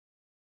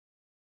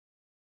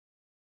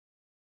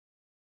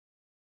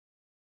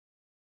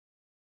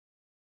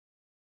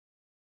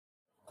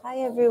Hi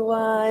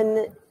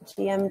everyone,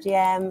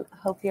 GM.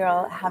 Hope you're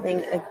all having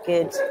a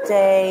good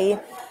day.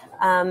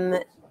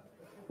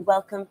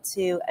 Welcome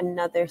to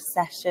another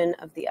session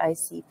of the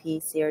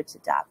ICP Zero to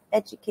Dapp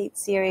Educate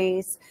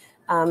series.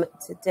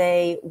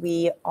 Today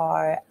we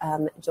are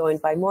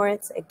joined by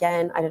Moritz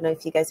again. I don't know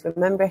if you guys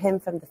remember him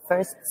from the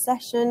first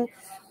session,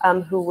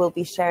 who will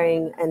be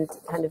sharing and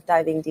kind of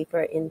diving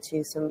deeper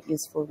into some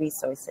useful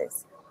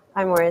resources.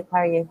 Hi Moritz, how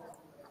are you?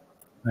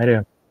 Hi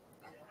there.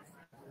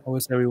 How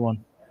is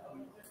everyone?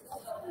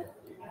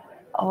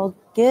 All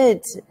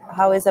good.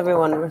 How is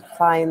everyone?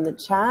 Reply in the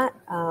chat.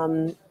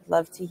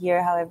 Love to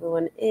hear how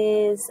everyone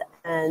is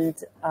and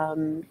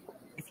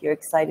if you're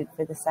excited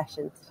for the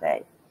session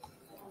today.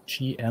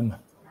 GM.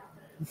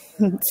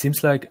 It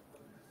seems like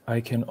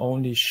I can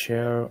only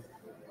share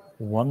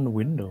one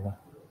window.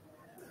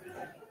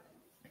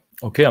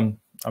 Okay, I'm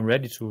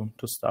ready to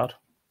start.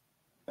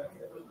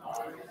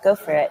 Go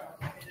for it.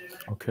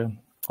 Okay,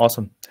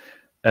 awesome.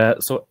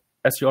 So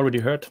as you already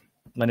heard,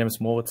 my name is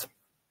Moritz.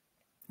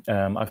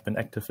 I've been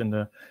active in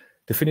the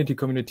DFINITY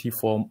community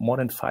for more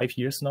than 5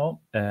 years now,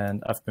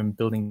 and I've been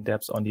building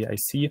dApps on the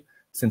IC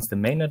since the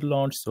mainnet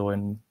launch, so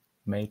in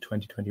May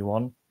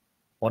 2021,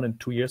 1 and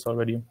 2 years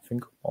already, I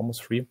think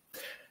almost 3.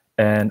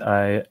 And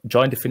I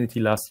joined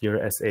DFINITY last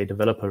year as a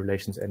developer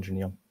relations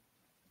engineer.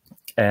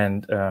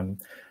 And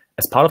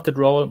as part of that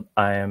role,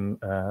 I am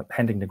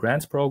handling the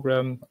grants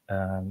program.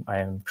 I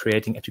am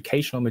creating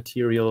educational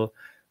material.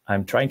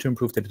 I'm trying to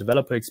improve the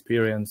developer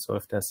experience. So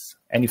if there's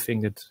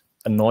anything that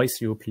annoys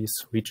you, please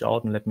reach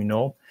out and let me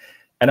know.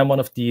 And I'm one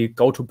of the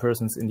go-to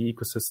persons in the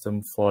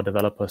ecosystem for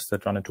developers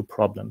that run into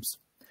problems.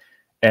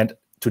 And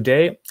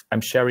today,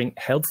 I'm sharing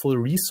helpful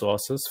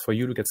resources for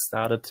you to get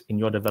started in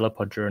your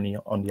developer journey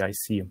on the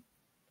IC.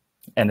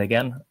 And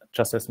again,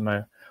 just as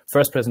my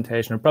first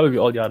presentation, and probably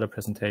all the other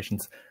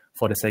presentations,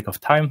 for the sake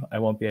of time, I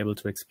won't be able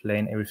to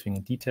explain everything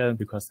in detail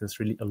because there's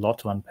really a lot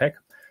to unpack.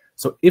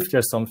 So if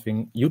there's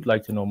something you'd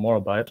like to know more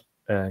about,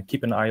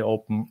 keep an eye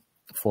open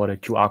for the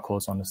QR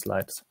codes on the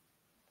slides.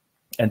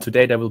 And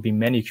today there will be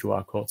many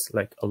QR codes,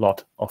 like a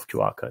lot of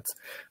QR codes.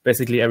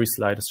 Basically, every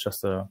slide is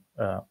just a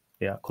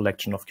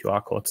collection of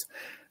QR codes.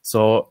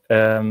 So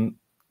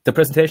the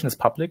presentation is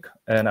public,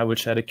 and I will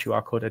share the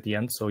QR code at the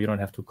end, so you don't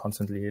have to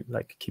constantly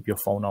keep your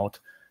phone out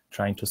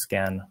trying to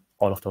scan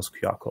all of those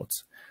QR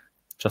codes,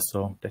 just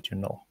so that you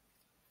know.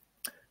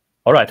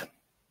 All right,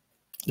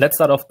 let's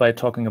start off by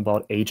talking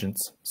about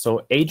agents.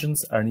 So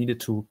agents are needed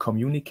to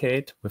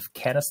communicate with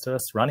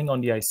canisters running on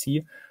the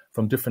IC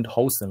from different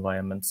host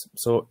environments.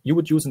 So you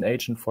would use an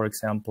agent, for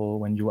example,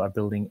 when you are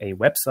building a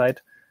website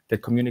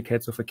that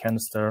communicates with a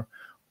canister,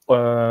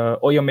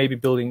 or you're maybe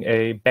building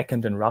a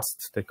backend in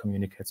Rust that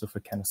communicates with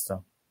a canister.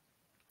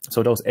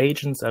 So those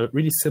agents are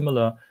really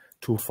similar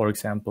to, for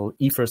example,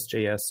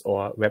 Ethers.js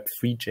or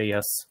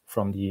Web3.js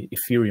from the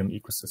Ethereum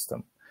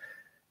ecosystem.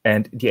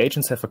 And the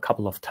agents have a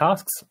couple of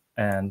tasks,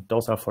 and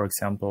those are, for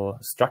example,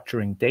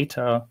 structuring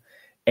data,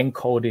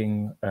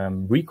 encoding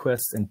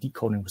requests and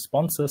decoding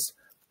responses,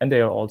 and they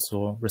are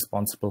also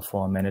responsible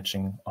for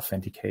managing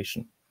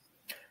authentication.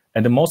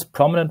 And the most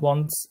prominent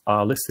ones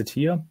are listed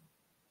here.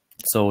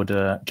 So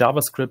the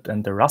JavaScript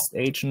and the Rust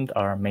agent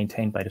are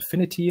maintained by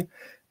DFINITY,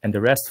 and the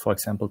rest, for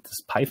example,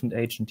 this Python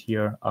agent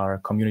here, are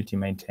community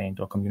maintained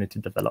or community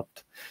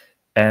developed.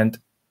 And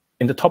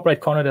in the top right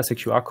corner, there's a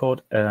QR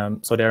code.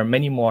 So there are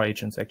many more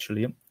agents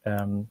actually.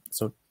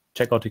 So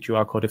check out the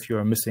QR code if you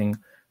are missing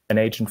an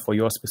agent for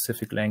your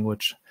specific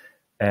language.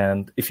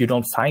 And if you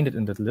don't find it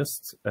in the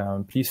list,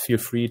 please feel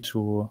free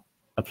to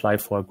apply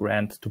for a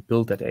grant to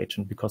build that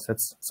agent, because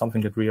that's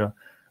something that we are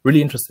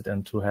really interested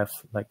in, to have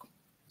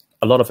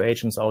a lot of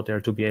agents out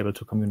there to be able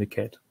to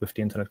communicate with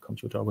the internet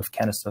computer, with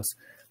canisters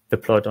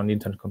deployed on the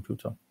internet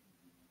computer.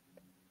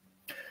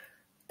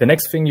 The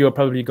next thing you're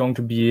probably going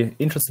to be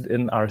interested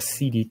in are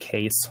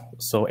CDKs.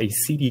 So a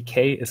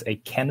CDK is a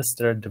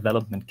canister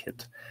development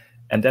kit.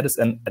 And that is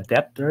an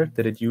adapter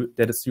that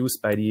is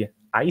used by the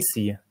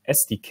IC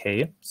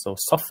SDK, so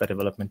software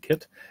development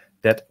kit,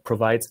 that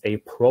provides a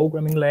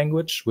programming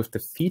language with the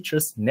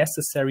features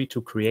necessary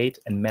to create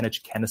and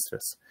manage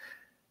canisters.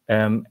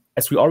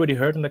 As we already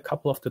heard in a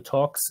couple of the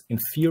talks, in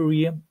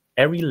theory,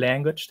 every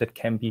language that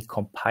can be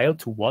compiled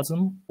to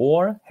WASM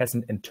or has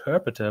an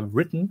interpreter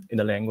written in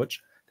a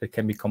language that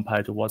can be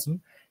compiled to WASM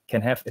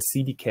can have a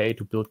CDK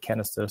to build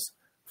canisters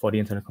for the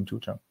internet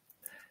computer.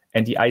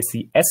 And the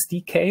IC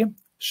SDK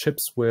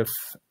ships with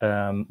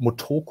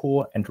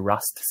Motoko and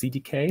Rust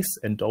CDKs,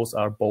 and those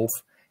are both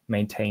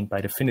maintained by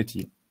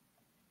DFINITY.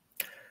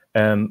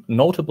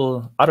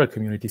 Notable other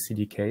community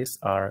CDKs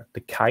are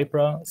the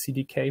Kybra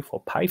CDK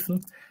for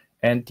Python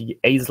and the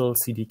Azel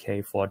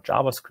CDK for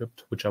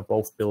JavaScript, which are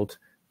both built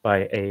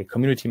by a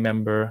community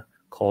member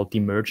called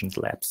Demergent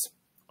Labs,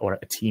 or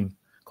a team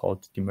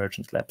called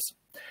Demergent Labs.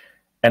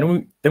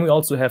 And then we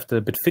also have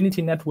the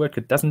Bitfinity network.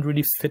 It doesn't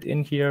really fit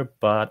in here,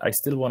 but I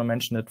still want to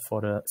mention it for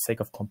the sake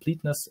of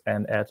completeness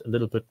and add a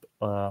little bit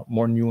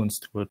more nuance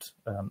to it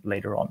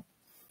later on.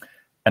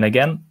 And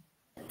again,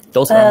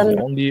 those are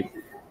the only...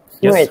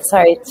 Yes. Moritz,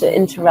 sorry to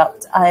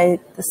interrupt.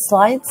 The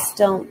slides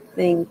don't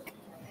think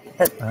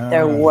that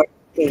they're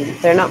working.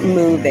 They're not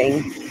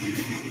moving.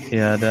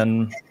 Yeah,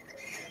 then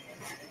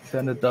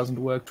it doesn't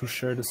work to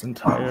share this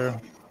entire.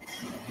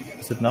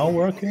 Is it now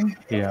working?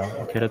 Yeah.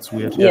 Okay, that's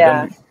weird.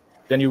 Yeah.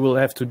 Then you will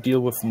have to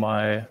deal with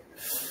my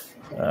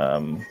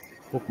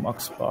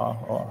bookmarks bar,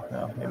 or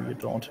yeah, maybe you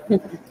don't.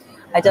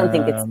 I don't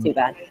think it's too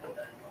bad.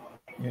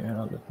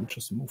 Yeah, let me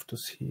just move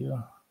this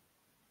here.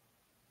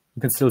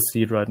 You can still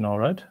see it right now,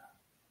 right?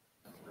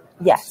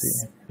 Yes.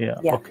 Yeah.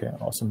 Okay,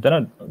 awesome. Then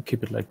I'll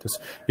keep it like this.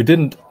 You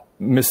didn't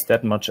miss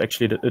that much,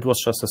 actually. It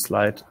was just a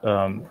slide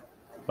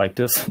like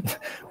this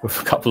with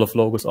a couple of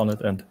logos on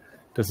it, and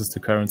this is the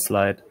current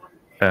slide.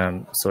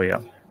 So yeah,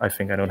 I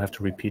think I don't have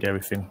to repeat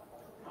everything.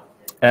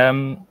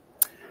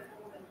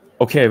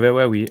 Okay, where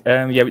were we?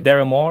 Yeah, there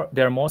are more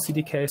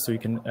CDKs, so you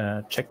can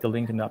check the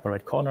link in the upper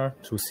right corner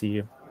to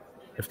see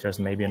if there's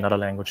maybe another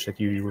language that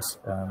you use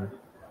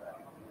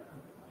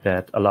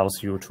that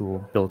allows you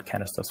to build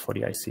canisters for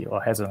the IC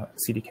or has a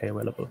CDK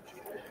available.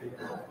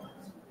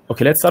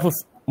 Okay, let's start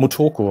with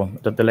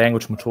Motoko, the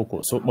language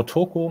Motoko. So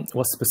Motoko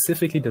was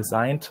specifically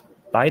designed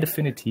by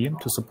DFINITY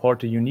to support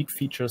the unique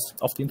features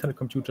of the internet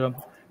computer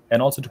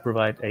and also to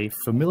provide a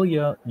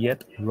familiar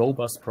yet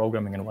robust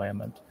programming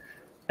environment.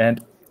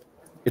 And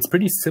it's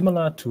pretty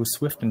similar to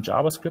Swift and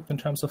JavaScript in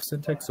terms of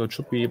syntax, so it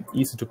should be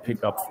easy to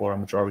pick up for a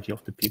majority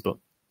of the people.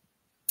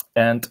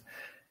 And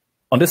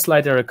on this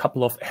slide, there are a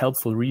couple of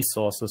helpful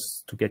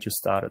resources to get you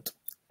started.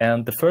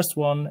 And the first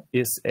one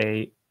is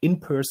a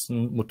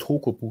in-person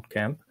Motoko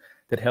bootcamp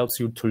that helps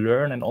you to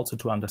learn and also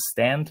to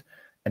understand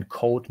and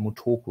code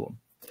Motoko.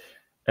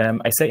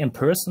 I say in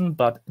person,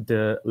 but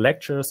the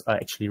lectures are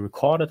actually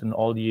recorded and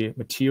all the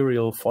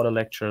material for the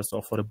lectures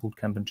or for the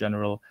bootcamp in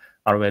general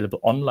are available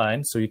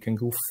online, so you can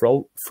go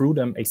through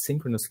them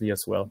asynchronously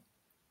as well.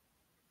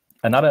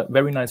 Another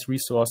very nice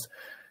resource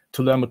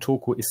to learn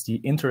Motoko is the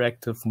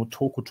interactive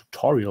Motoko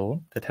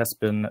tutorial that has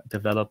been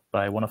developed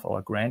by one of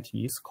our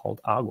grantees called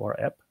Agor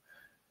app.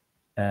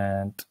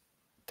 And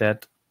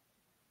that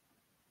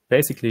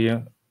basically,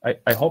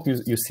 I hope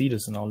you see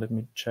this now. Let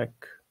me check.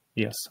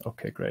 Yes,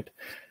 okay, great.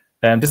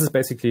 And this is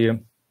basically,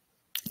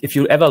 if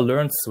you ever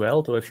learned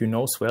Svelte or if you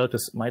know Svelte,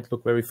 this might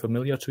look very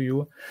familiar to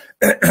you.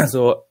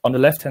 So on the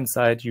left-hand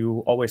side, you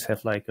always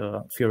have like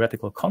a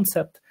theoretical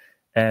concept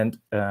and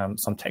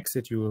some text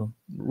that you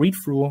read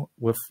through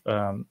with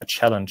a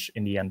challenge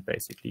in the end,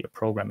 basically a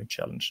programming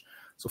challenge.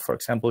 So for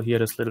example, here,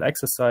 this little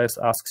exercise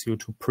asks you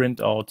to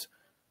print out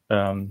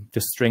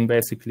the string,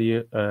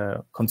 basically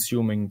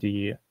consuming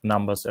the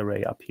numbers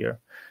array up here.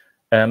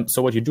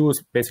 So what you do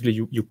is basically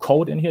you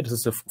code in here. This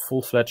is a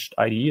full-fledged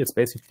IDE. It's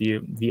basically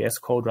VS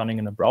Code running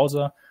in a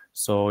browser.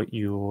 So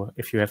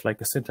if you have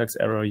like a syntax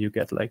error, you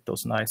get like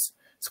those nice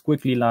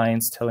squiggly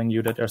lines telling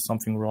you that there's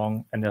something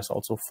wrong. And there's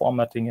also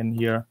formatting in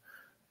here.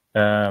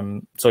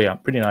 So yeah,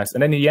 pretty nice.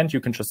 And then in the end, you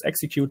can just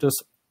execute this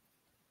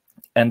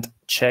and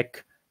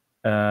check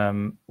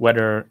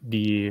whether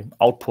the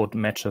output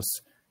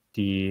matches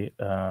the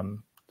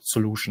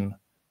solution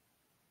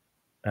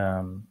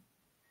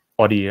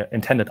or the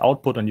intended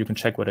output, and you can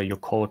check whether your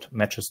code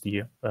matches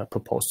the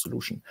proposed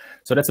solution.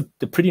 So that's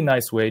a pretty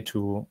nice way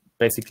to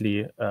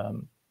basically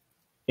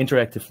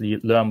interactively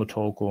learn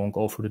Motoko and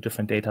go through the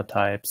different data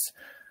types,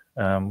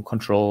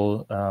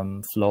 control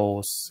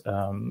flows,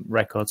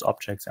 records,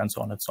 objects, and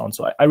so on and so on.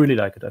 So I really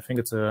like it. I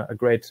think it's a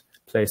great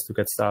place to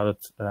get started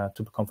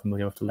to become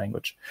familiar with the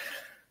language.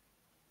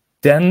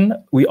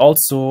 Then we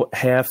also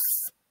have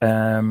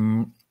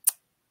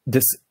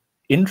this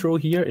intro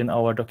here in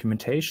our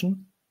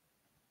documentation.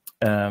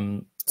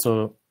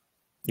 So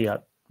yeah,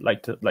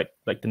 like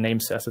the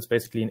name says, it's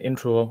basically an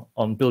intro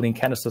on building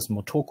canisters in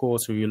Motoko.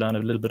 So you learn a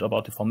little bit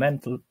about the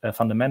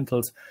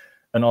fundamentals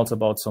and also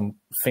about some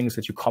things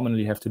that you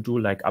commonly have to do,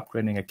 like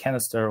upgrading a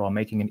canister or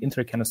making an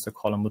intercanister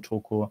call in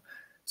Motoko.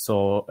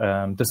 So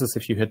this is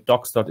if you hit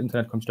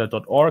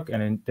docs.internetcomputer.org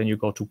and then you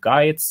go to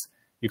guides,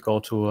 you go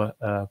to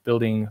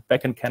building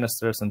backend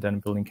canisters and then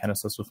building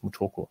canisters with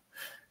Motoko.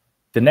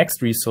 The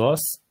next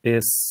resource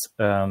is,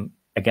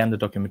 again, the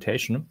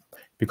documentation,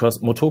 because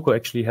Motoko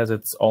actually has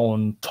its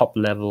own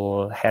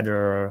top-level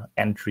header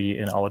entry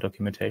in our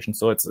documentation.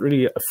 So it's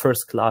really a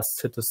first-class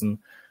citizen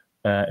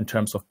in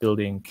terms of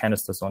building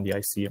canisters on the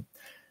IC.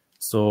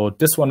 So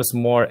this one is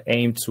more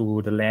aimed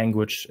to the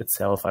language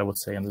itself, I would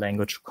say, and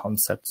language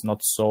concepts,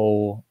 not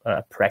so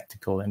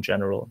practical in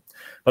general,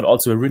 but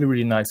also a really,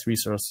 really nice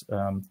resource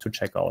to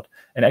check out.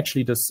 And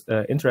actually this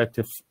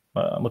interactive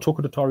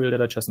Motoko tutorial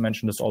that I just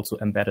mentioned is also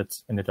embedded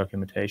in the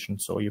documentation.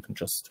 So you can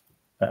just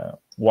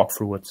walk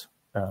through it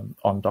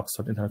on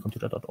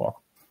docs.internetcomputer.org.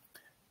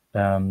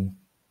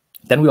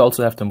 Then we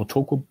also have the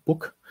Motoko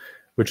book,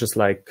 which is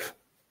like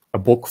a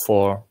book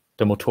for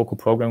the Motoko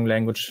programming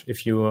language.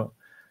 If you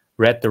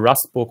read the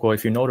Rust book or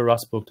if you know the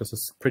Rust book, this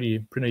is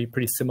pretty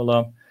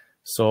similar.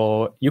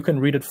 So you can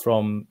read it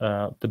from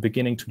the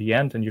beginning to the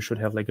end, and you should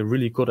have like a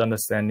really good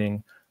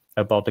understanding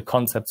about the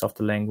concepts of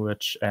the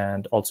language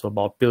and also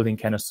about building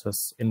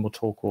canisters in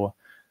Motoko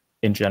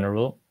in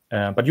general.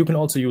 But you can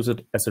also use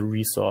it as a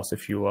resource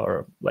if you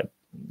are like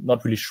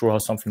not really sure how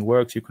something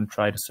works. You can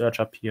try to search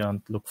up here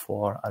and look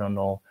for, I don't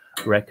know,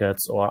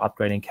 records or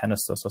upgrading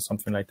canisters or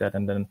something like that.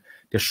 And then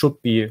there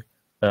should be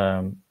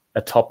a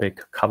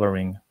topic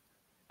covering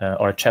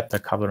or a chapter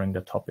covering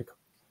the topic.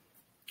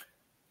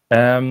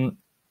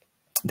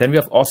 Then we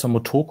have also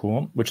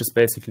Motoko, which is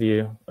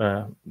basically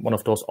one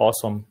of those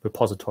awesome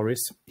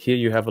repositories. Here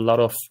you have a lot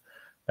of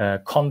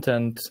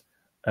content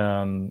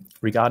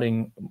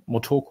regarding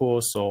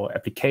Motoko, so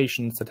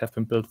applications that have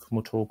been built with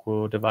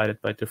Motoko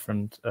divided by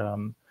different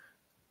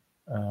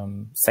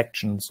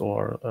sections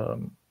or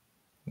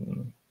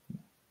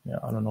yeah,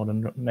 I don't know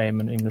the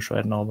name in English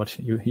right now, but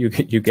you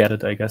get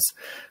it, I guess.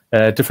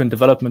 Different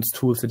development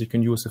tools that you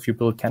can use if you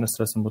build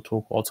canisters in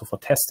Motoko, also for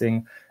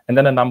testing, and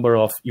then a number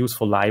of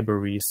useful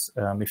libraries.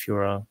 If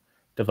you're a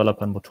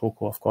developer in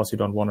Motoko, of course, you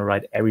don't want to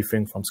write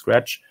everything from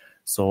scratch.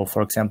 So,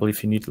 for example,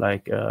 if you need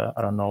like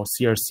I don't know,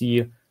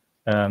 CRC,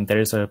 there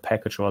is a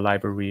package or a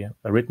library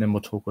written in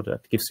Motoko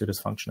that gives you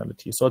this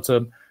functionality. So it's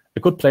a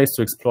good place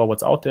to explore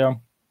what's out there,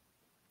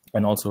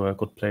 and also a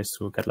good place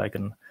to get like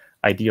an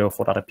idea of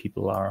what other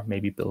people are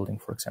maybe building,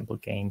 for example,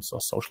 games or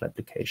social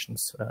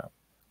applications,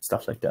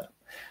 stuff like that.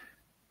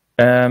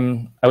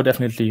 I would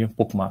definitely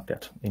bookmark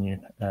that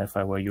if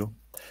I were you.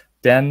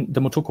 Then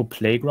the Motoko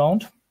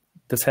Playground.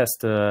 This has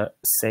the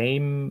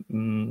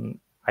same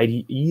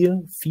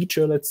IDE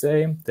feature, let's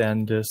say,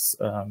 than this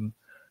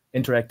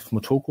interactive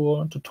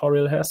Motoko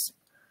tutorial has.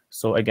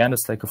 So again,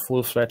 it's like a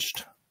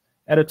full-fledged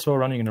editor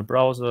running in a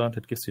browser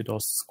that gives you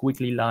those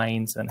squiggly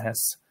lines and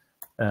has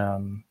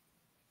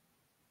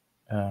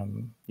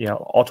yeah,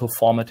 auto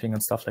formatting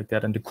and stuff like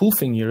that. And the cool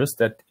thing here is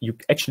that you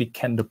actually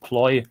can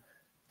deploy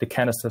the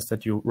canisters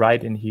that you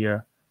write in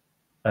here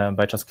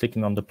by just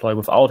clicking on deploy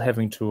without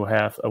having to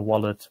have a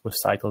wallet with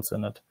cycles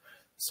in it.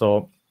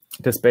 So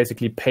this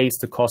basically pays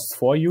the costs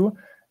for you.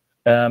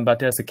 But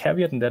there's a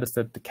caveat, and that is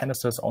that the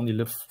canisters only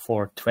live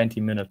for 20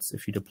 minutes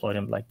if you deploy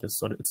them like this.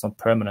 So it's not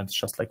permanent. It's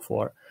just like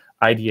for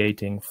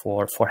ideating,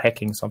 for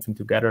hacking something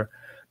together.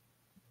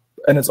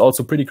 And it's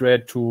also pretty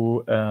great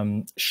to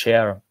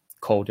share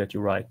code that you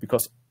write,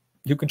 because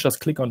you can just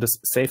click on this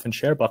save and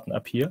share button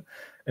up here,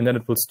 and then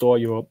it will store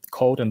your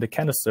code in the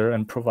canister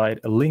and provide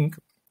a link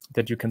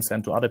that you can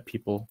send to other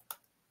people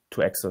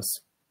to access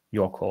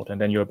your code.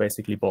 And then you're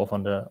basically both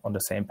on the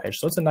same page.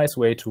 So it's a nice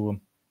way to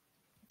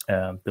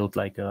build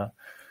like a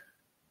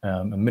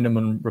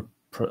minimum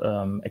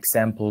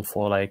example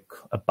for like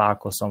a bug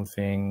or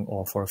something,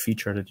 or for a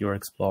feature that you're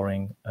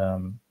exploring.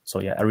 So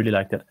yeah, I really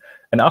like that.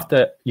 And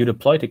after you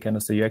deploy the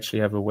canister, you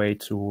actually have a way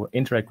to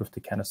interact with the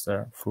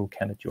canister through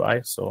Candid UI.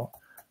 So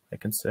I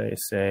can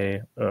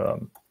say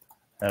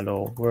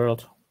hello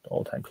world, the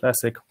all-time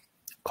classic,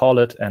 call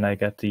it, and I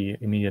get the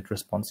immediate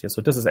response here.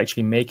 So this is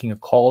actually making a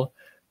call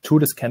to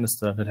this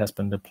canister that has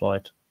been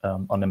deployed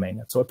on the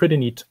mainnet. So a pretty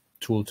neat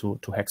tool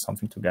to hack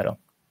something together.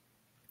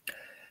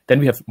 Then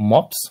we have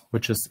mobs,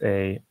 which is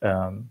a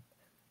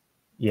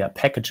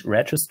package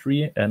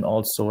registry and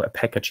also a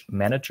package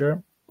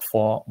manager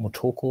for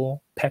Motoko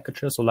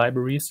packages or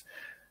libraries.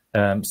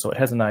 So it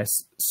has a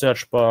nice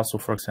search bar. So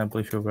for example,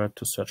 if you were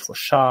to search for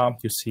SHA,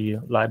 you see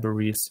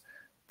libraries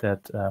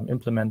that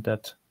implement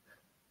that.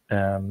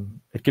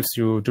 It gives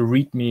you the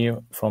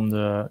README from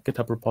the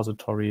GitHub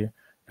repository.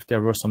 If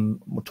there were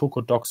some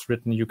Motoko docs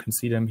written, you can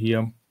see them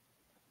here.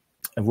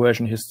 A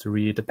version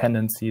history,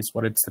 dependencies,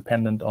 what it's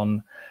dependent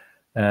on,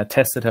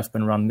 tests that have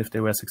been run, if they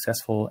were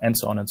successful, and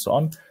so on and so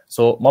on.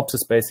 So mobs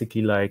is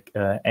basically like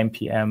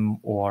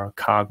NPM or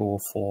Cargo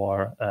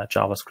for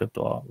JavaScript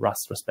or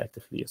Rust,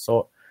 respectively.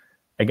 So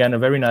again, a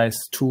very nice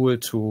tool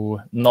to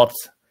not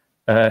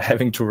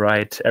having to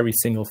write every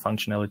single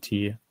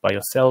functionality by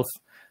yourself.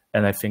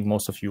 And I think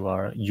most of you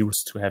are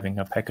used to having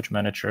a package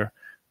manager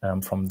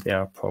from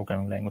their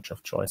programming language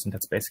of choice. And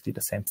that's basically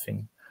the same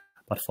thing,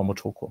 but for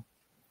Motoko.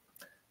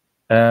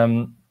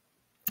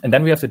 And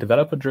then we have the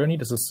developer journey.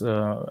 This is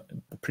a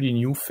pretty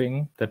new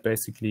thing that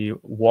basically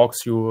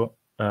walks you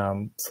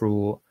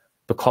through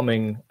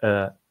becoming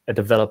a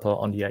developer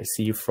on the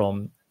IC,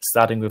 from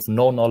starting with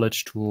no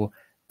knowledge to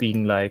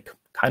being like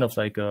kind of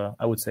like a,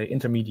 I would say,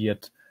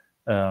 intermediate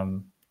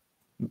developer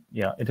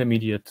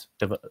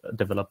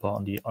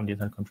on the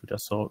internet computer.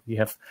 So we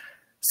have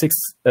 6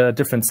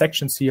 different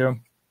sections here,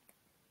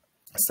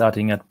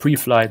 starting at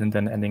pre-flight and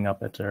then ending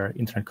up at the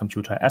internet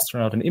computer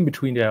astronaut. And in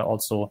between there are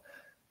also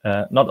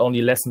not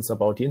only lessons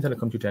about the internet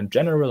computer in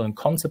general and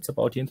concepts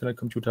about the internet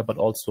computer, but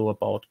also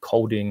about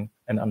coding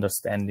and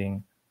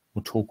understanding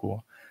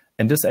Motoko.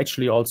 And this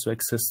actually also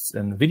exists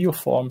in video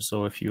form.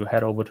 So if you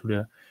head over to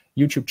the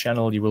YouTube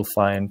channel, you will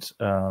find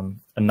a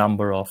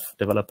number of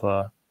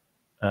developer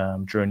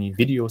journey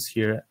videos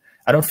here.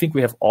 I don't think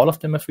we have all of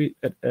them as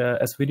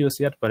videos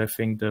yet, but I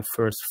think the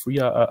first 3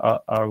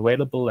 are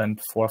available, and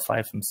 4,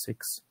 5, and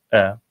 6.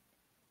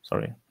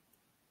 Sorry.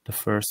 The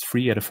first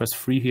 3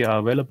 here are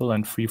available,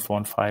 and 3, 4,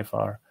 and 5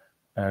 are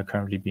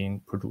currently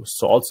being produced.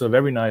 So also a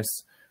very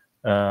nice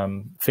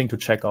thing to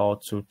check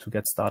out to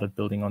get started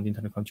building on the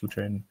internet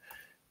computer in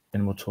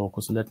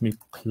Motoko. So let me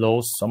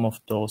close some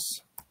of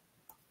those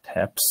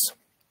tabs.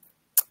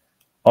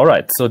 All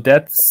right, so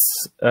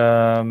that's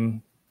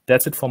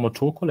it for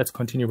Motoko. Let's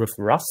continue with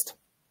Rust.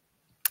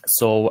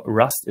 So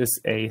Rust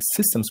is a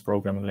systems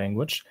programming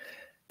language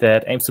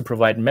that aims to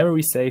provide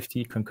memory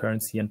safety,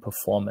 concurrency, and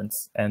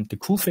performance. And the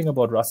cool thing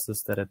about Rust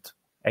is that it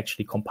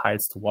actually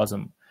compiles to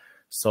WASM.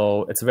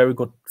 So it's a very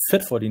good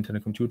fit for the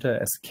internet computer,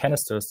 as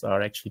canisters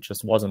are actually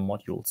just WASM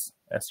modules,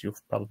 as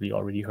you've probably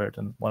already heard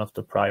in one of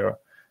the prior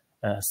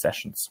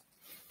sessions.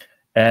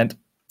 And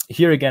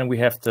here again, we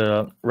have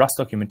the Rust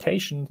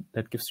documentation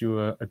that gives you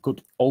a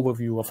good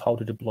overview of how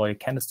to deploy a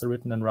canister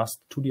written in Rust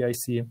to the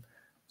IC.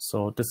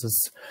 So this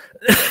is,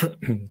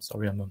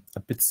 sorry, I'm a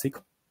bit sick.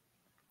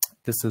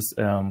 This is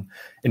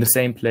in the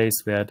same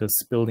place where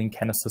this building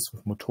canisters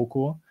with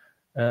Motoko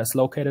is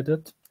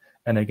located.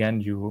 And again,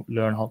 you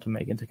learn how to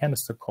make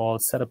inter-canister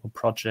calls, set up a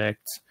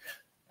project,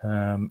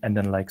 and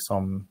then like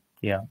some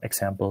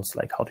examples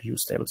like how to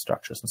use stable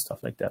structures and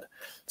stuff like that.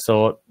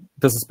 So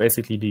this is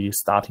basically the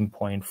starting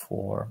point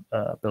for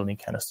building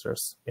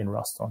canisters in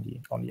Rust on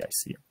the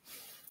IC.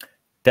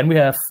 Then we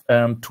have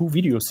two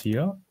videos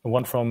here,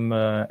 one from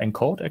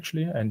Encode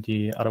actually, and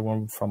the other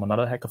one from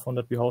another hackathon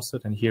that we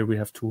hosted. And here we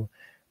have two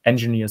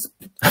engineers,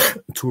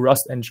 two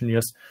Rust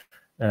engineers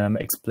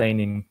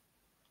explaining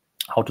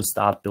how to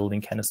start building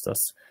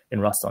canisters in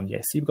Rust on the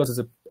IC, because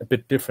it's a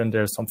bit different.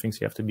 There are some things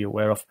you have to be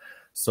aware of.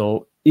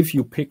 So if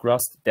you pick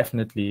Rust,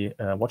 definitely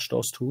watch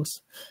those two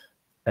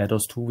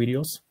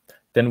videos.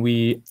 Then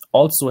we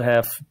also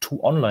have two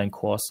online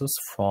courses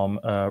from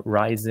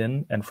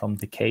Ryzen and from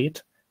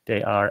Decade.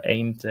 They are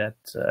aimed at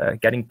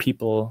getting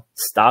people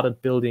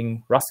started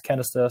building Rust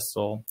canisters.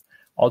 So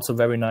also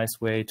very nice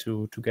way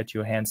to get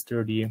your hands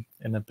dirty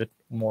in a bit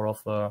more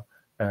of a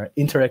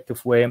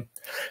interactive way.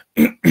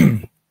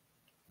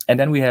 And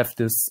then we have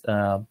this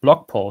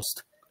blog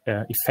post,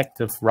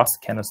 Effective Rust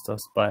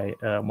Canisters, by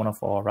one of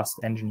our Rust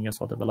engineers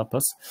or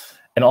developers.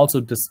 And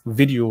also this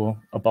video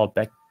about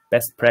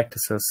best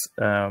practices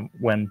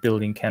when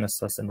building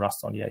canisters in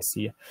Rust on the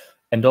IC.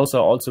 And those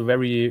are also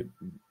very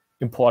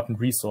important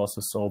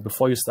resources. So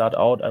before you start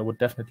out, I would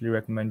definitely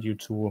recommend you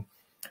to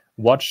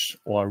watch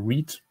or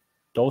read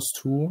those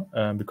two,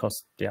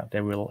 because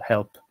they will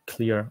help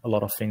clear a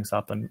lot of things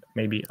up and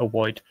maybe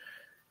avoid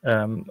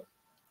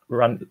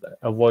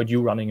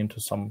you running into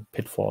some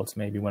pitfalls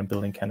maybe when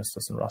building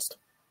canisters in Rust.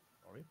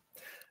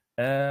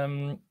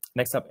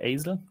 Next up,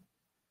 Azel.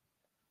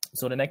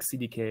 So the next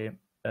CDK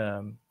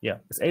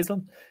is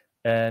Azel,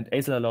 and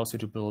Azel allows you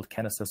to build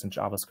canisters in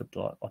JavaScript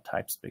or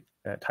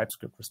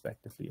TypeScript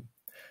respectively.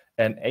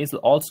 And Azel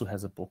also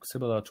has a book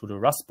similar to the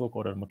Rust book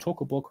or the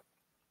Motoko book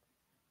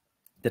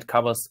that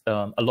covers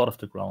a lot of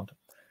the ground.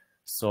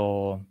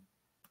 So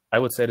I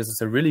would say this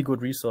is a really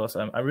good resource.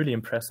 I'm really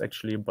impressed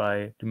actually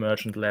by the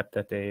Merchant Lab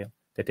that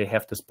they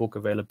have this book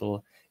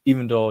available,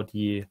 even though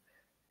the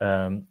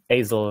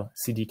Azel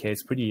CDK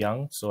is pretty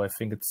young. So I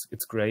think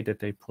it's great that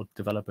they put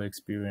developer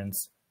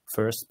experience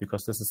first,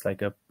 because this is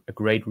like a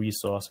great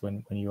resource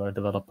when you are a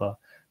developer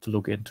to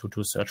look into,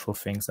 to search for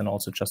things, and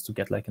also just to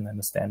get like an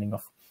understanding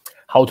of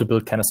how to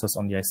build canisters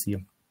on the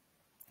IC.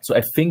 So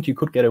I think you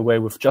could get away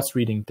with just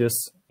reading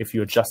this if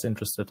you're just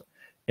interested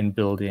in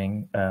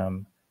building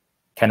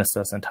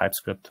canisters and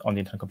TypeScript on the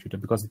internet computer,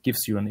 because it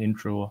gives you an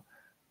intro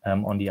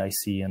on the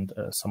IC and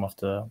some of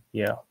the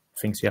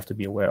things you have to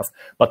be aware of.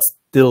 But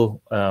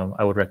still,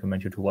 I would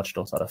recommend you to watch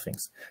those other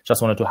things.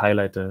 Just wanted to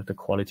highlight the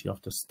quality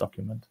of this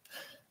document.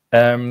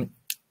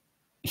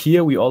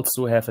 Here we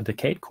also have a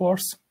Decade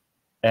course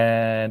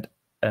and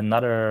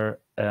another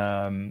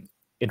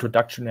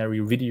introductory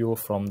video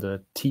from the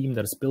team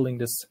that is building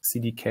this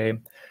CDK.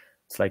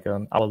 It's like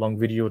an hour-long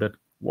video that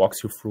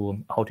walks you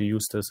through how to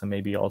use this and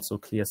maybe also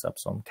clears up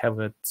some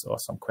caveats or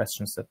some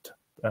questions that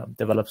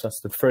developers,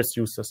 the first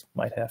users,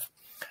 might have.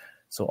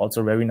 So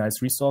also very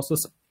nice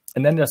resources.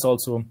 And then there's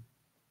also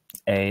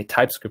a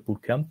TypeScript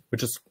bootcamp,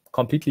 which is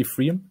completely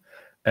free.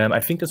 I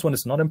think this one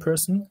is not in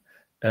person,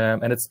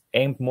 and it's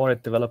aimed more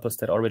at developers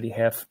that already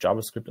have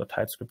JavaScript or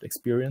TypeScript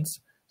experience.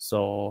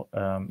 So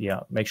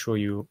make sure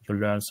you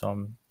learn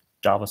some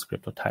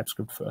JavaScript or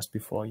TypeScript first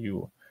before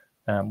you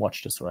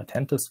watch this or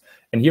attend this.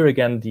 And here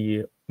again,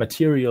 the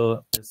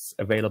material is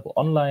available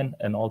online,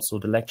 and also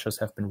the lectures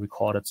have been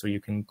recorded, so you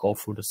can go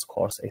through this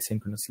course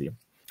asynchronously.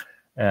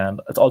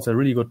 And it's also a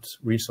really good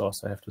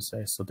resource, I have to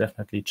say. So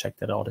definitely check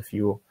that out if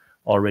you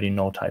already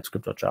know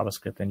TypeScript or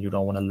JavaScript and you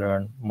don't want to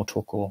learn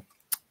Motoko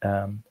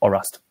or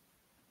Rust.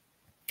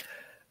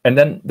 And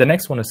then the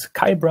next one is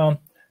Kybra.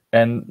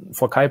 And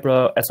for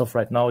Kybra, as of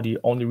right now, the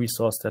only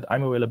resource that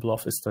I'm available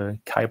of is the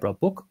Kybra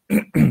book.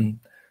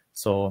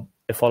 So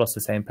it follows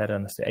the same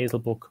pattern as the Azel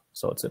book.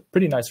 So it's a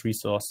pretty nice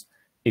resource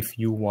if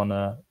you want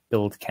to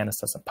build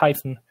canisters in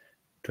Python,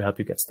 to help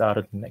you get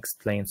started and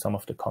explain some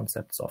of the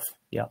concepts of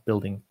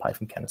building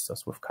Python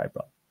canisters with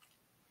Kybra.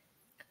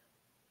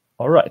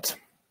 All right.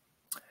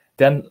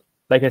 Then,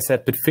 like I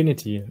said,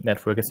 DFINITY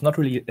network, it's not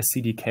really a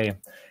CDK.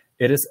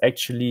 It is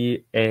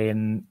actually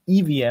an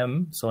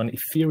EVM, so an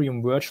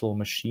Ethereum virtual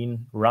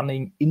machine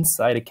running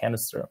inside a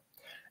canister.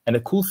 And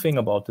the cool thing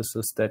about this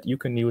is that you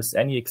can use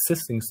any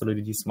existing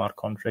Solidity smart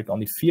contract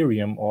on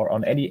Ethereum or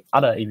on any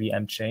other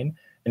EVM chain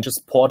and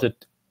just port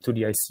it to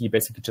the IC,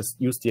 basically just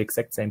use the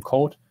exact same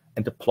code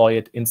and deploy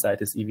it inside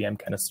this EVM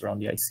canister on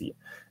the IC.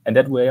 And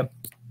that way,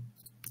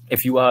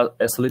 if you are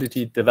a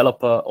Solidity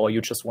developer or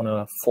you just want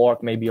to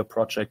fork maybe a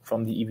project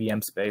from the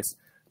EVM space,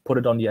 put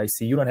it on the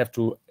IC, you don't have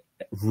to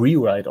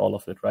rewrite all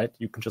of it, right?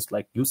 You can just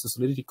like use the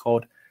Solidity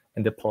code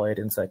and deploy it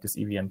inside this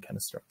EVM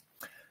canister.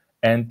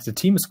 And the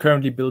team is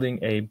currently building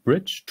a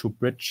bridge to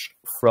bridge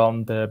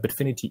from the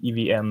DFINITY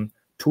EVM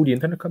to the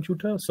internet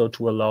computer. So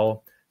to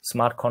allow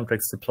smart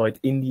contracts deployed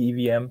in the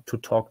EVM to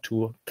talk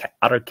to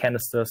other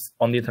canisters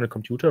on the internet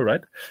computer, right?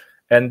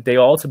 And they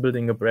are also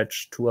building a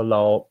bridge to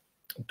allow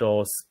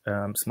those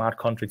smart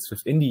contracts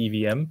within the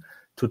EVM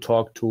to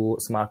talk to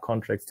smart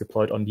contracts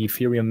deployed on the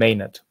Ethereum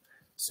mainnet.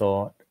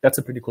 So that's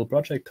a pretty cool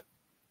project.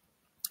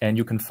 And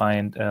you can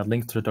find a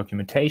link to the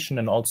documentation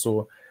and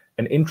also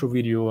an intro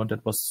video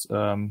that was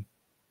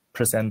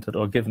presented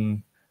or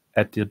given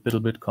at the Little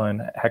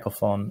Bitcoin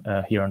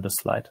hackathon here on the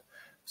slide.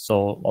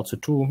 So also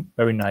two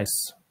very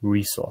nice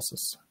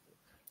resources.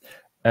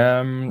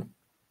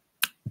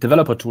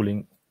 Developer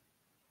tooling.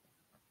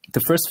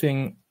 The first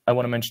thing I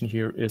want to mention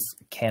here is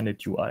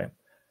Candid UI.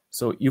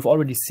 So you've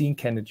already seen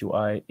Candid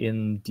UI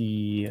in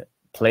the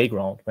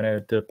playground when I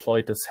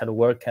deployed this Hello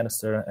World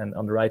canister, and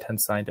on the right-hand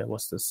side, there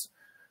was this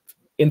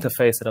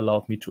interface that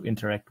allowed me to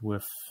interact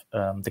with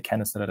the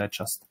canister that I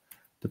just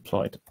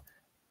deployed.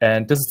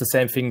 And this is the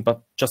same thing,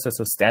 but just as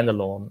a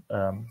standalone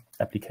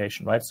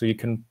application, right? So you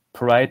can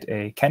provide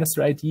a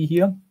canister ID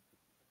here.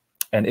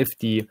 And if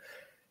the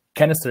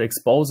canister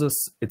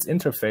exposes its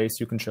interface,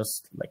 you can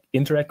just like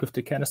interact with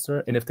the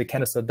canister. And if the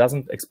canister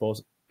doesn't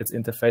expose its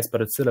interface,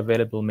 but it's still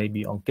available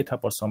maybe on GitHub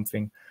or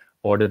something,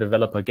 or the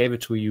developer gave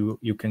it to you,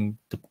 you can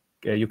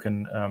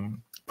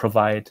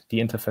provide the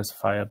interface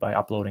file by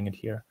uploading it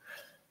here.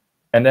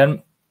 And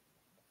then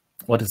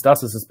what this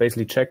does is it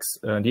basically checks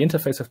the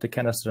interface of the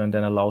canister and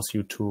then allows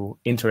you to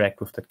interact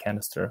with that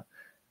canister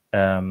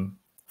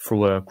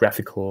through a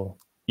graphical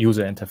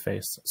user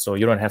interface. So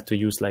you don't have to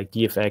use like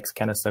DFX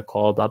canister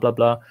call, blah, blah,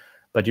 blah,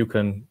 but you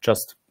can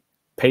just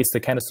paste the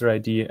canister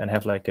ID and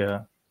have like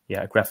a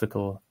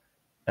graphical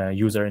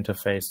user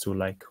interface to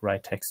like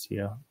write text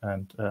here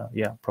and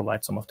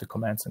provide some of the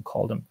commands and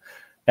call them.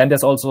 And there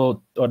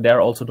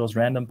are also those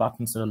random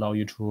buttons that allow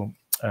you to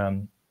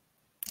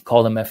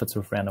call the methods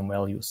with random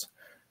values.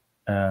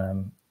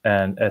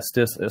 And as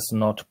this is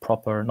not a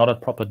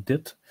proper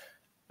DIT,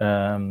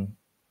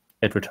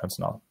 it returns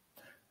null.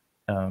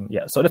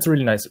 So that's a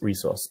really nice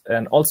resource.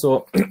 And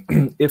also,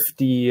 if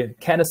the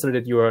canister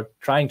that you are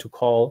trying to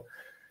call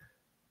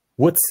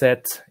would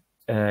set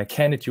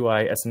Candid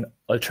UI as an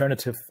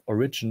alternative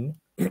origin,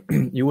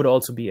 you would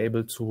also be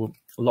able to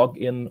log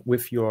in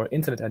with your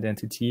internet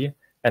identity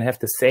and have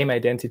the same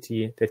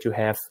identity that you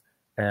have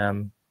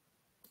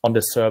on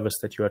the service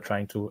that you are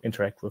trying to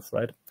interact with,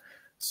 right?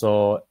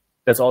 So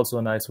that's also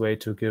a nice way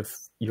to give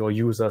your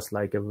users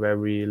like a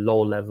very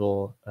low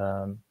level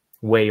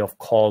way of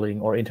calling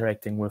or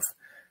interacting with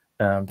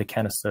the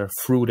canister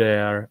through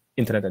their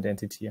internet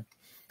identity.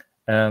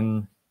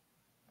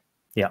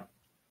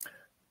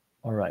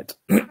 All right.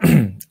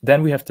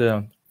 Then we have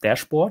the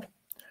dashboard,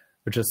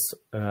 which is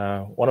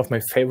one of my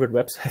favorite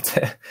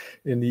websites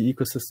in the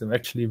ecosystem,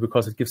 actually,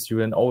 because it gives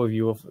you an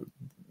overview of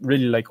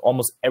really like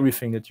almost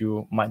everything that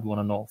you might want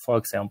to know. For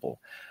example,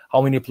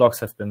 how many blocks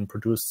have been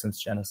produced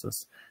since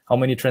Genesis? How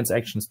many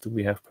transactions do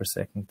we have per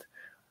second?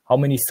 How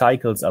many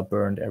cycles are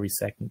burned every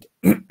second?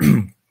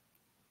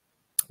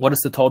 What is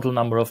the total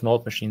number of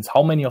node machines?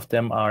 How many of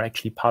them are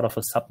actually part of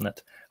a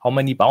subnet? How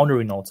many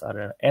boundary nodes are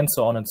there? And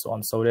so on and so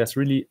on. So there's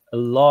really a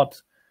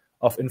lot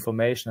of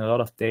information, a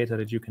lot of data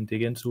that you can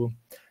dig into.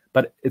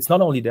 But it's not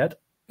only that,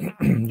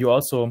 you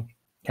also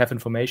have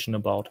information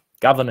about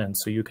governance.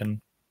 So you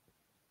can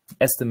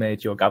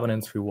estimate your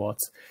governance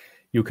rewards.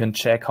 You can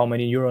check how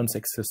many neurons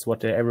exist, what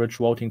their average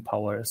voting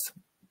power is,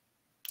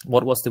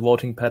 what was the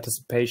voting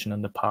participation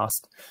in the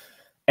past,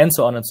 and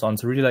so on and so on.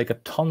 So really like a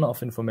ton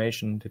of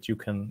information that you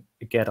can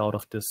get out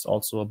of this,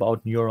 also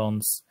about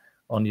neurons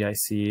on the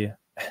IC.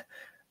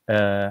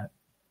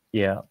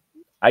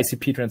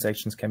 ICP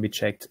transactions can be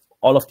checked.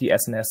 All of the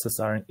SNSs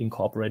are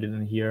incorporated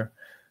in here.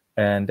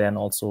 And then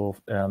also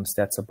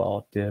stats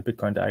about the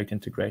Bitcoin direct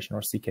integration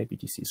or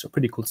CKBTC. So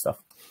pretty cool stuff.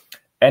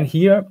 And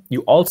here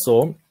you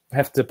also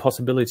have the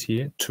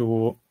possibility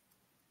to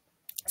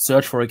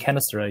search for a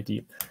canister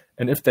ID.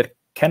 And if that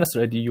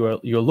canister ID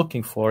you're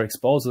looking for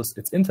exposes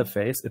its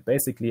interface, it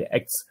basically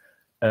acts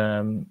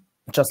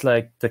just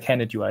like the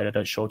Candid UI that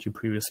I showed you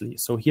previously.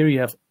 So here you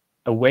have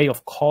a way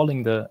of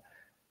calling the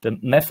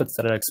methods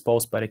that are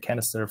exposed by the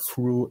canister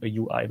through a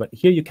UI. But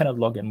here you cannot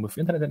log in with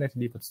internet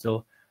identity, but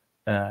still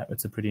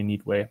it's a pretty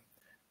neat way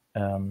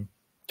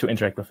to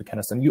interact with the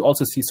canister. And you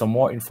also see some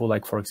more info,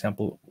 like, for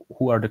example,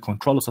 who are the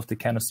controllers of the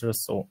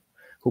canisters, so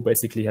who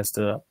basically has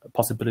the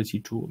possibility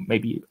to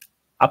maybe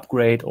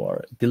upgrade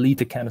or delete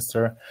the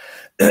canister.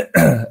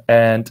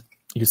 And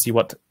you see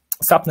what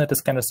subnet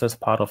this canister is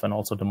part of, and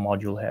also the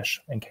module hash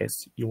in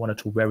case you wanted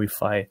to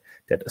verify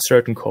that a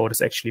certain code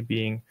is actually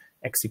being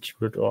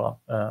executed or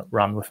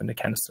run within the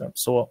canister.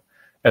 So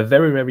a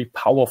very, very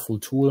powerful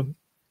tool.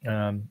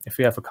 If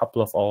you have a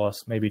couple of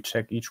hours, maybe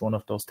check each one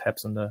of those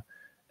tabs in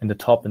the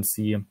top and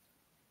see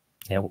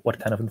what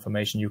kind of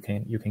information you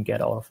can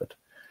get out of it.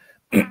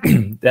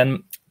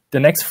 Then the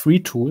next three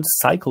tools,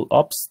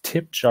 CycleOps,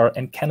 TipJar,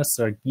 and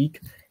Canister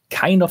Geek,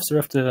 kind of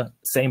serve the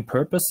same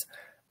purpose,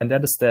 and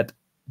that is that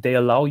they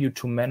allow you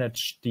to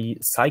manage the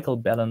cycle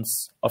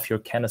balance of your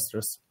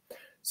canisters.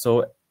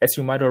 So as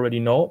you might already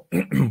know,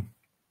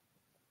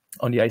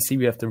 on the IC,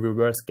 we have the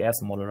reverse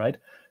gas model, right?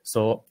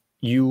 So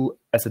you,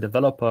 as a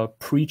developer,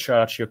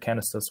 pre-charge your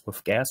canisters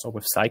with gas or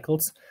with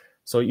cycles.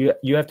 So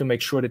you have to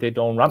make sure that they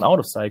don't run out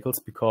of cycles,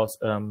 because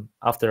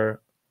after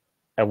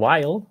a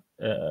while,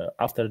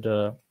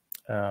 after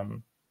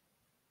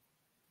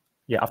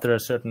a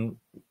certain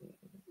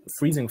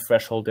freezing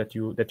threshold that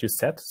you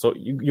set. So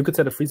you could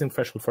set a freezing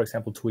threshold, for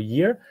example, to a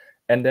year,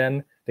 and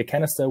then the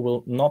canister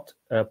will not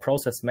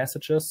process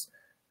messages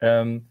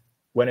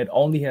when it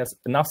only has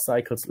enough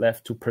cycles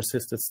left to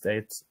persist its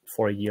state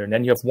for a year. And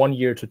then you have 1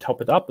 year to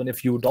top it up. And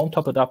if you don't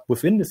top it up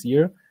within this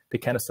year, the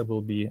canister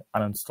will be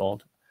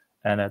uninstalled.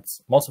 And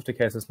that's most of the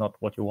cases not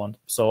what you want.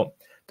 So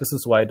this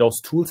is why those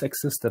tools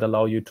exist that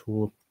allow you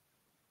to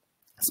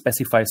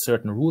specify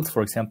certain rules.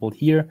 For example,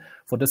 here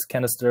for this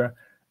canister,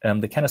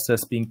 the canister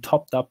is being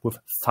topped up with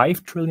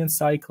 5 trillion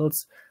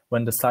cycles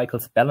when the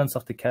cycles balance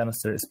of the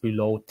canister is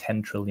below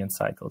 10 trillion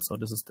cycles. So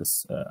this is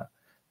this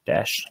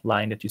dash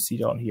line that you see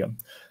down here.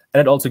 And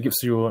it also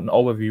gives you an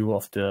overview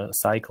of the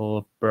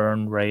cycle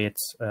burn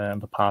rates in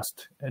the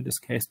past, in this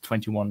case,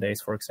 21 days,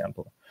 for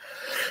example.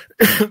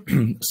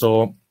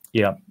 So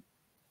yeah,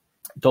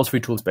 those three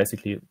tools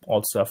basically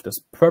all serve this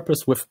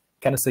purpose, with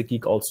Canister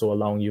Geek also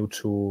allowing you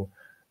to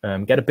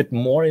get a bit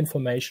more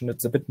information.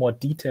 It's a bit more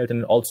detailed,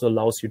 and it also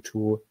allows you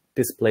to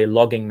display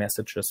logging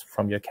messages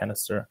from your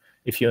canister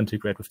if you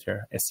integrate with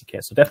their SDK.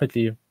 So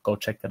definitely go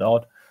check that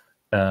out.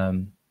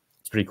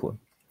 It's pretty cool.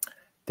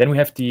 Then we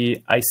have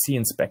the IC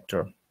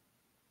Inspector.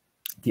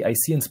 The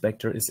IC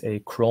Inspector is a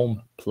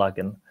Chrome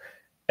plugin,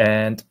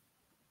 and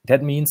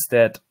that means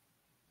that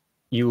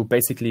you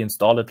basically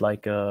install it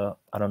like, I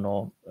don't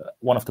know,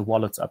 one of the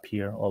wallets up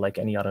here, or like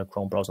any other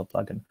Chrome browser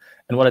plugin.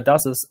 And what it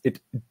does is it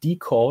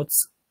decodes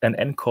and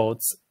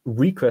encodes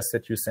requests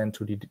that you send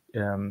to the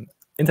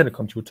internet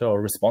computer,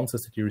 or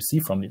responses that you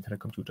receive from the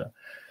internet computer.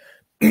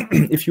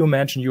 If you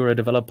imagine you're a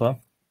developer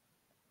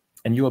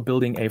and you are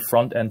building a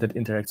front end that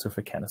interacts with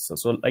a canister,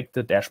 so like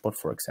the dashboard,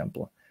 for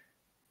example.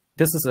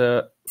 This is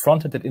a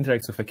front end that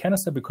interacts with a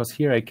canister, because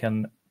here I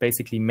can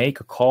basically make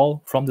a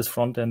call from this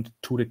front end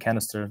to the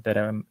canister that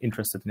I'm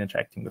interested in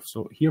interacting with.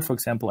 So here, for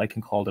example, I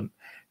can call the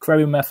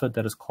query method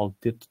that is called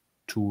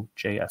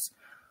dit2.js.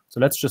 So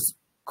let's just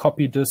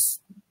copy this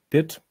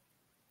dit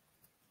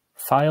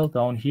file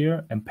down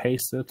here and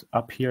paste it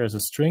up here as a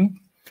string.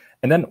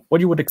 And then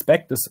what you would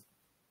expect is,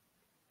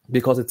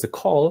 because it's a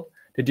call,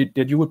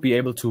 that you would be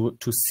able to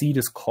see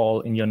this call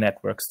in your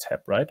networks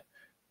tab, right?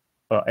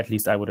 Or at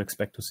least I would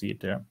expect to see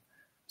it there.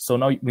 So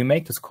now we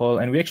make this call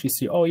and we actually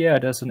see, oh yeah,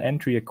 there's an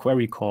entry, a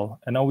query call.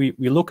 And now we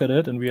look at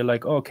it and we're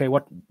like, oh, okay,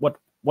 what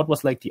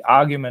was like the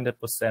argument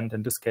that was sent?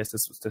 In this case,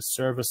 this was the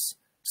service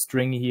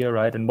string here,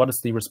 right? And what is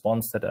the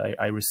response that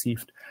I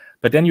received?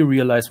 But then you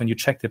realize when you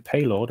check the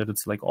payload that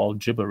it's like all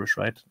gibberish,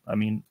 right? I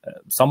mean,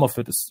 some of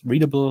it is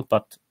readable,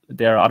 but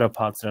there are other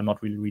parts that are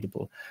not really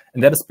readable.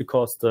 And that is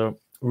because the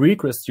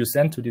requests you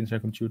send to the internet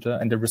computer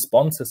and the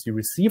responses you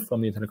receive from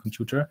the internet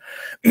computer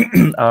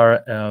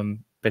are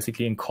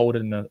basically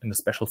encoded in a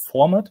special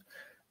format,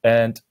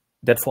 and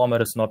that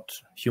format is not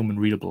human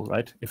readable,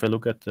 right? If I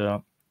look at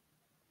the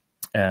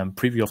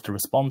preview of the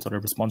response, or the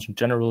response in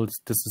general,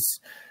 this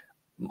is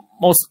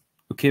most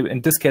okay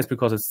in this case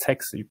because it's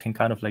text. You can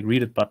kind of like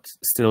read it, but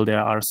still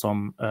there are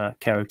some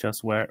characters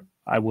where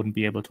I wouldn't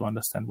be able to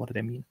understand what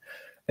they mean.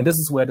 And this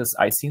is where this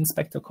IC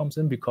Inspector comes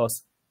in,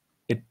 because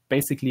it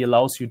basically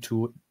allows you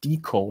to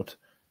decode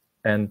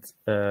and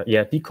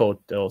decode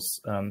those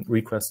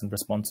requests and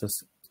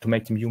responses to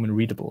make them human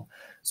readable.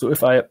 So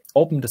if I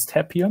open this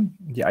tab here,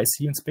 the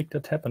IC Inspector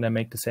tab, and I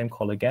make the same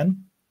call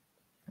again,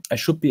 I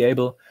should be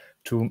able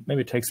to,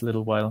 maybe it takes a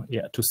little while,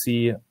 to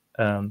see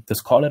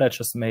this call that I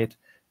just made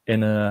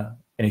in a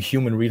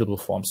human readable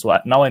form. So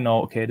now I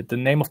know, okay, the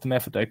name of the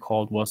method I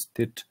called was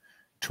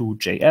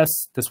dit2.js.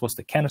 This was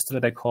the canister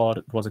that I called.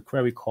 It was a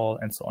query call,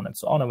 and so on and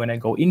so on. And when I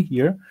go in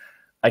here,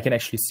 I can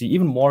actually see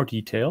even more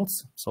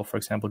details. So for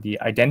example,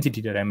 the identity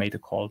that I made a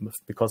call with,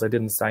 because I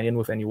didn't sign in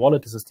with any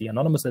wallet, this is the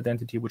anonymous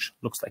identity, which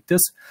looks like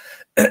this.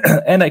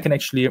 And I can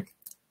actually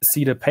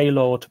see the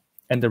payload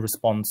and the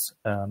response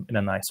in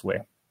a nice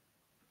way.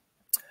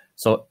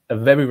 So a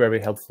very, very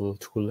helpful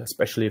tool,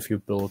 especially if you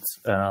build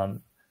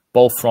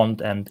both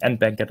front end and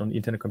back end on the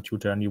internet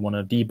computer and you want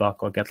to debug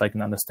or get like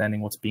an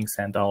understanding what's being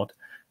sent out,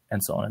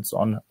 and so on and so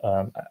on.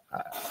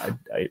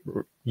 I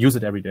use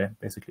it every day,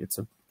 basically. It's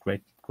a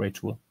great, great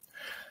tool.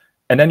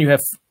 And then you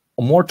have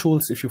more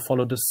tools if you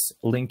follow this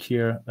link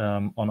here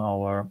on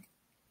our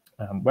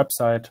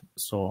website.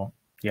 So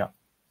yeah,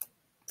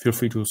 feel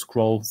free to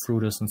scroll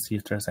through this and see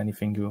if there's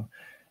anything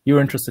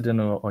you're interested in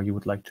or you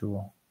would like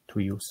to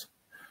use.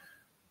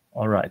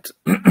 All right.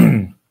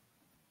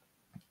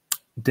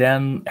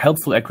 Then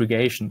helpful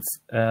aggregations.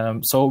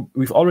 So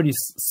we've already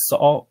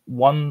saw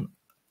one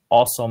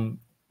awesome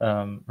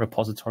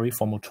repository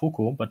for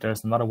Motoko, but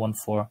there's another one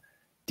for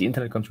the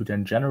internet computer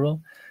in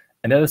general.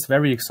 And that is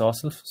very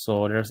exhaustive.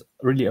 So there's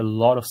really a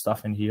lot of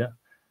stuff in here.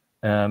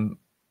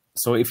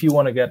 So if you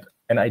want to get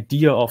an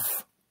idea of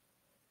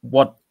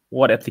what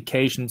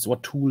applications,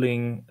 what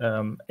tooling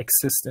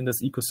exists in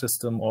this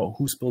ecosystem or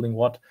who's building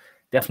what,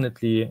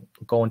 definitely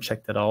go and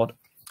check that out.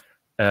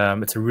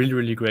 It's a really,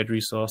 really great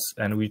resource,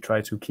 and we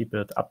try to keep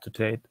it up to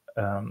date.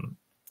 And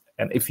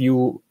if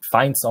you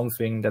find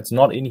something that's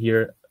not in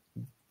here,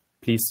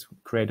 please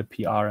create a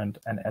PR and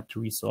add the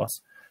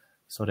resource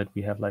so that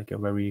we have like a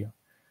very,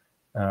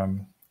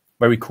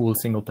 very cool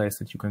single place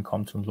that you can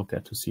come to and look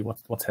at to see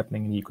what's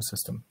happening in the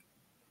ecosystem.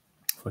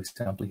 For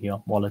example, here,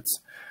 wallets,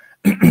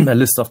 a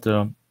list of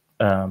the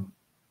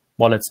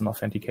wallets and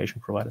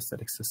authentication providers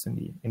that exist in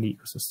the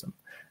ecosystem.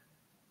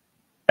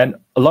 And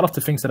a lot of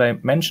the things that I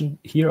mentioned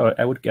here, or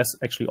I would guess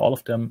actually all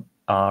of them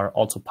are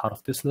also part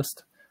of this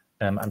list.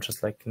 I'm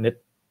just like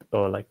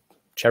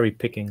cherry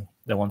picking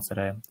the ones that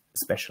I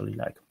especially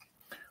like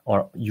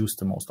or use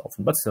the most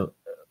often. But still,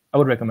 I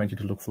would recommend you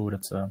to look through it.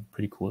 It's a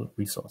pretty cool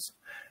resource.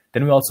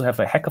 Then we also have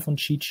a hackathon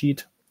cheat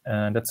sheet,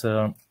 and that's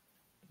a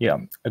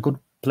good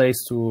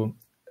place to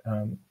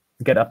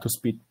get up to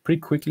speed pretty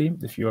quickly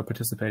if you are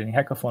participating in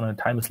hackathon and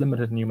time is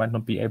limited and you might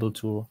not be able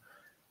to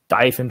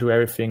dive into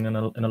everything in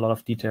a lot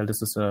of detail.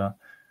 This is a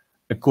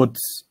good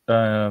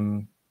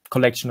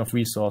collection of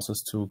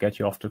resources to get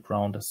you off the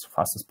ground as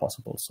fast as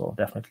possible. So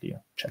definitely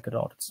check it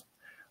out. It's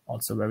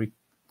also a very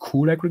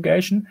cool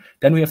aggregation.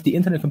 Then we have the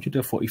Internet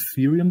Computer for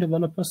Ethereum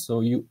developers.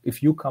 So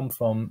if you come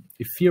from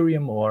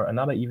Ethereum or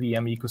another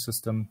EVM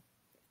ecosystem,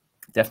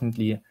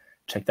 definitely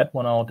check that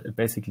one out. It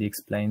basically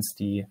explains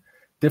the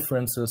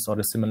differences or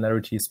the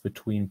similarities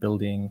between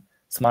building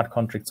smart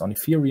contracts on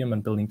Ethereum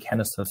and building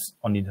canisters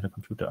on the Internet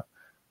Computer.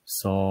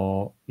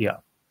 So yeah,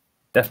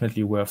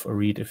 definitely worth a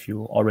read if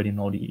you already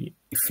know the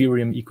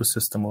Ethereum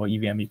ecosystem or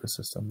EVM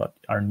ecosystem, but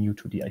are new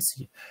to the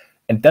IC.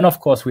 And then, of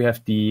course, we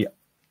have the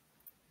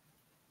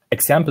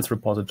examples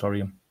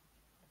repository.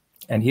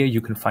 And here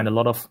you can find a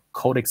lot of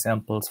code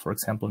examples, for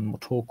example, in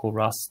Motoko,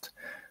 Rust,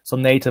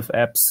 some native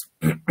apps,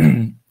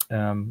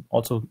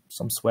 also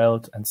some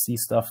Svelte and C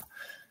stuff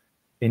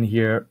in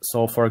here.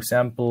 So for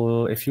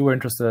example, if you were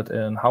interested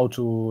in how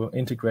to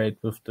integrate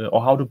with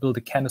or how to build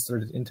a canister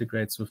that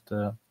integrates with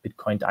the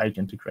Bitcoin DAI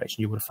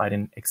integration, you will find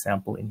an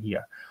example in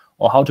here.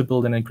 Or how to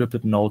build an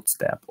encrypted node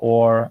step,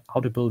 or how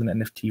to build an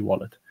NFT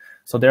wallet.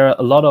 So there are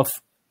a lot of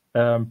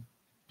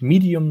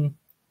medium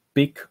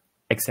big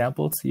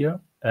examples here.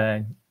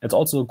 And it's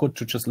also good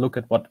to just look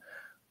at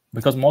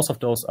because most of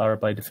those are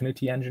by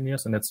DFINITY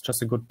engineers, and it's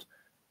just a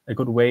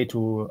good way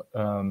to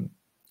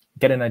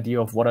get an idea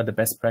of what are the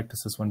best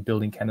practices when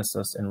building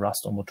canisters in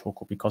Rust or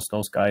Motoko, because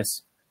those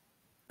guys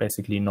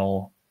basically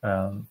know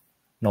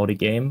the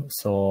game.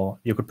 So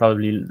you could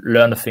probably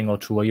learn a thing or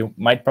two, or you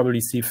might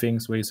probably see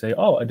things where you say,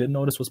 oh, I didn't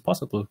know this was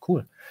possible.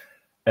 Cool.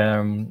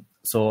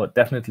 So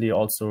definitely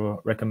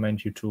also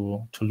recommend you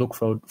to look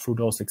through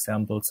those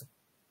examples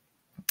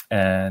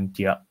and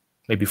yeah,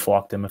 maybe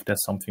fork them if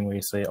there's something where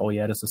you say, oh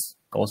yeah, this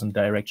goes in the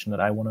direction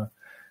that I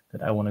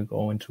wanna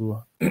go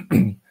into.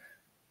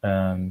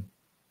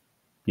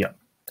 Yeah.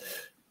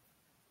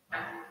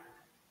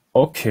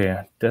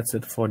 Okay, that's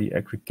it for the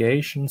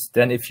aggregations.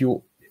 Then if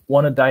you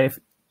want to dive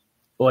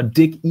or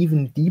dig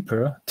even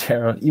deeper,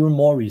 there are even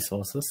more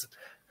resources.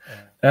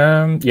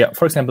 Yeah,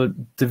 for example,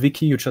 the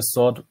wiki you just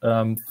saw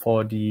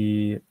for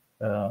the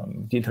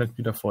Internet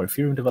Computer for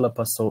Ethereum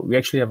developers. So we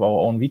actually have our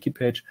own wiki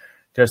page.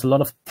 There's a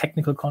lot of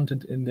technical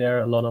content in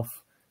there, a lot of,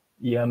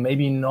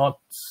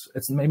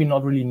 it's maybe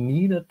not really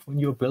needed when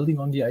you're building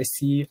on the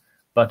IC,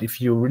 but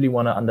if you really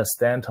want to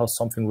understand how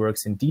something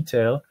works in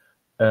detail,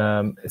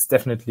 it's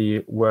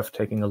definitely worth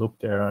taking a look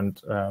there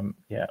and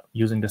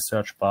using the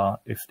search bar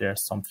if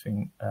there's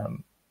something,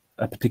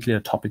 a particular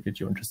topic that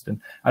you're interested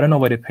in. I don't know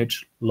why the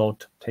page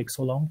load takes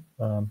so long.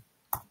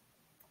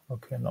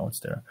 Okay, now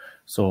it's there.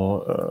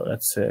 So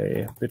let's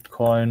say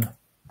Bitcoin.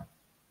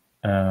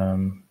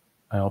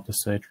 I hope the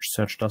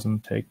search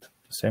doesn't take the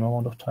same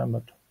amount of time,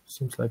 but it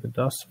seems like it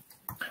does.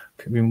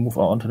 Okay, we move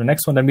on to the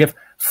next one. Then we have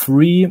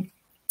 3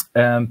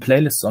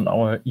 playlists on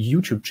our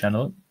YouTube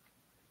channel.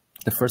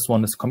 The first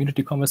one is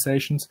Community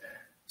Conversations.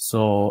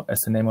 So as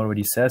the name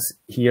already says,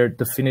 here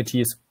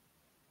DFINITY is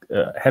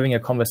having a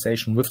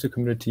conversation with the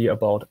community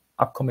about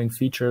upcoming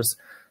features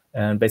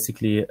and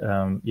basically,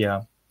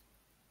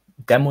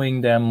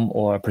 demoing them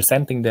or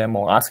presenting them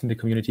or asking the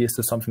community, is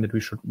this something that we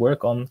should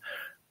work on?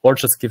 Or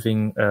just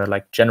giving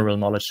like general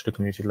knowledge to the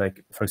community,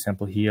 like for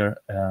example here,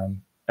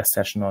 a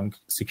session on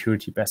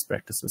security best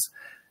practices.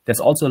 There's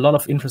also a lot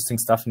of interesting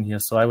stuff in here,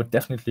 so I would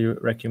definitely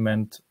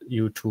recommend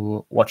you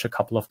to watch a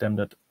couple of them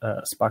that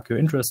spark your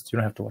interest. You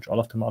don't have to watch all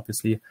of them,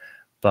 obviously,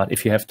 but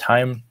if you have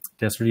time,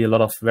 there's really a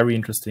lot of very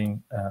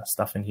interesting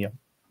stuff in here.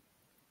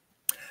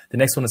 The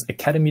next one is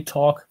Academy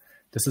Talk.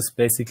 This is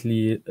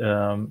basically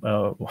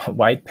a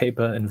white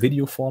paper in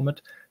video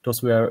format.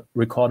 Those were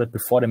recorded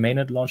before the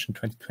mainnet launch in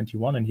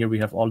 2021. And here we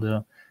have all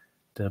the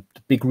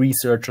big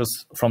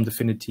researchers from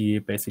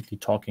DFINITY basically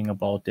talking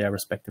about their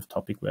respective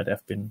topic where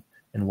they've been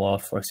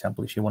involved. For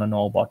example, if you want to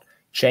know about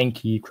chain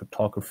key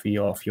cryptography,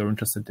 or if you're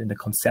interested in the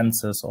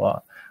consensus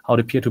or how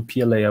the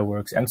peer-to-peer layer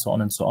works, and so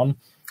on and so on,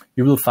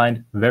 you will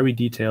find very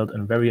detailed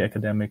and very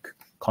academic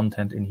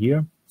content in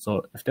here.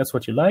 So if that's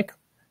what you like,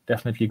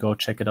 definitely go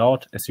check it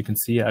out. As you can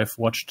see, I've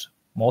watched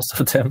most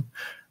of them,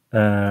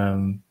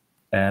 and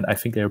I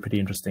think they're pretty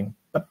interesting,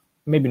 but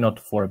maybe not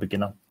for a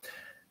beginner.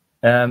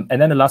 And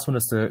then the last one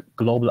is the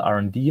Global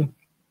R&D,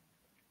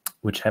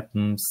 which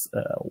happens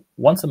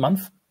once a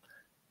month.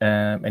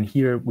 And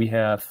here we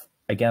have,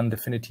 again,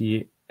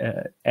 DFINITY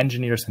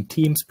engineers and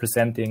teams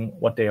presenting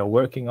what they are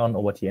working on,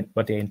 or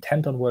what they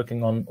intend on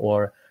working on,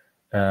 or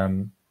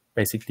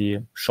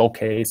basically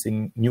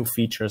showcasing new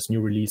features, new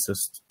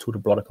releases to the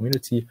broader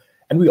community.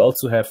 And we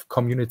also have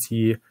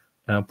community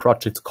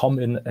projects come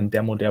in and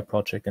demo their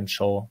project and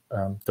show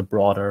the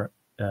broader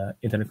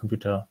internet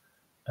computer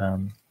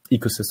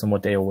ecosystem,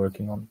 what they are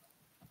working on.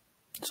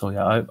 So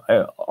yeah,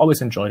 I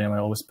always enjoy them. I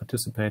always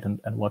participate and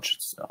watch.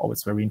 It's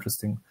always very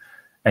interesting.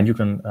 And you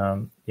can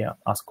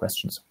ask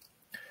questions.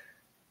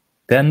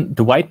 Then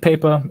the white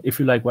paper, if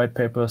you like white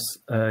papers,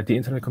 the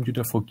Internet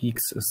Computer for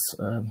Geeks is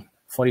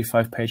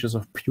 45 pages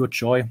of pure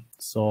joy.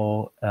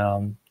 So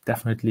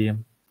definitely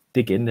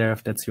dig in there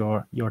if that's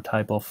your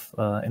type of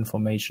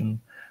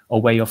information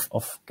or way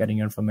of getting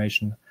your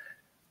information.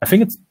 I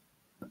think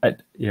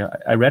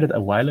I read it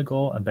a while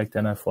ago, and back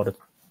then I thought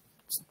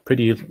it's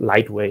pretty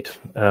lightweight.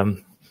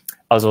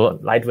 Also,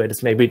 lightweight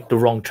is maybe the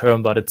wrong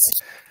term, but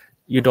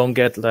you don't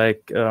get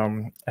like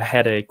a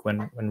headache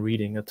when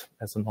reading it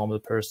as a normal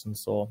person.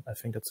 So I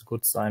think that's a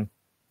good sign.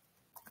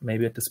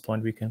 Maybe at this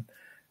point we can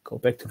go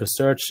back to the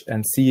search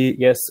and see,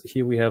 yes,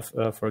 here we have,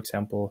 for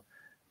example,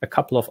 a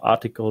couple of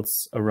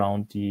articles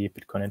around the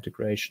Bitcoin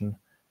integration.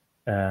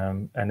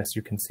 And as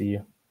you can see,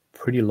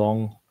 pretty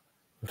long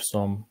with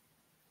some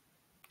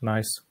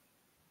nice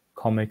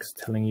comics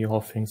telling you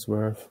how things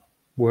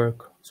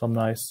work, some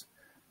nice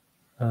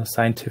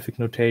scientific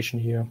notation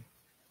here.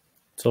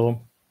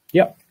 So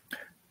yeah,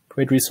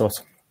 great resource.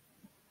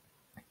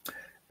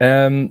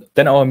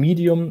 Then our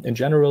Medium in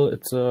general,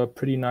 it's a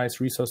pretty nice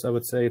resource, I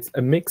would say. It's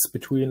a mix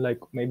between like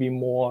maybe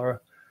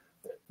more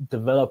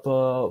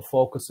developer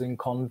focusing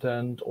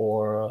content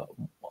or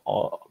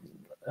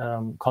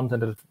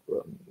content that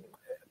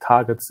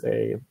targets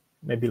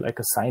maybe like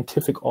a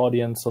scientific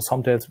audience. So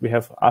sometimes we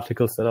have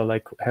articles that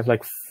are have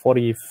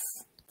 40,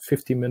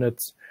 50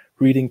 minutes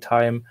reading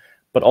time,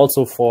 but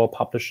also for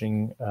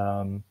publishing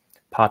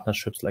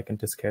partnerships, like in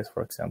this case,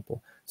 for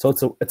example. So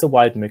it's a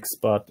wide mix,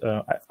 but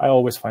I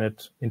always find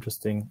it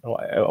interesting.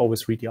 Or I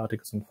always read the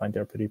articles and find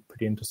they're pretty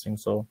interesting.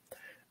 So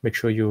make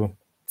sure you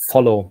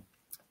follow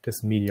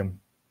this Medium.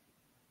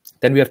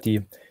 Then we have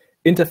the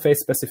interface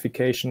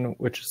specification,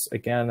 which is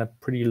again a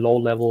pretty low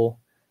level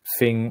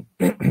thing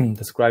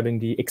describing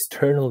the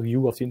external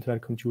view of the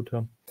internet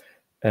computer.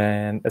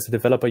 And as a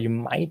developer, you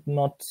might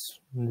not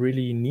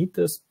really need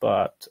this,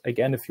 but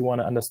again, if you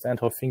want to understand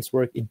how things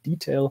work in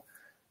detail,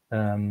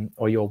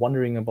 or you're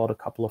wondering about a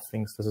couple of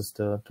things, this is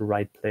the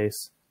right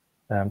place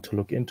to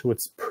look into.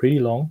 It's pretty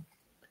long,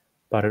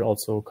 but it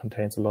also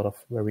contains a lot of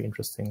very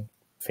interesting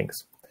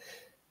things.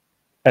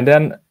 And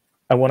then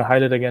I want to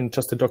highlight again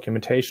just the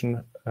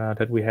documentation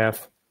that we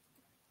have.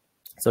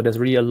 So there's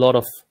really a lot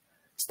of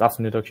stuff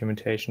in the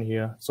documentation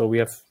here. So we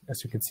have,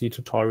 as you can see,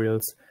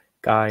 tutorials,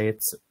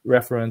 guides,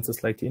 references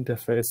like the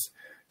interface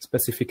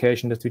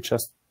specification that we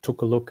just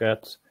took a look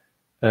at,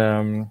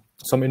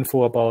 some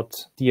info about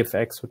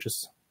DFX, which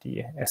is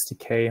the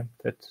SDK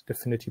that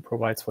DFINITY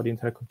provides for the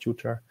internet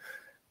computer,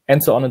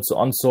 and so on and so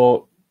on.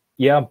 So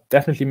yeah,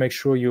 definitely make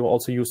sure you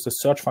also use the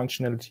search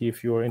functionality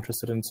if you're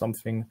interested in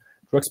something.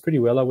 It works pretty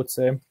well, I would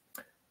say.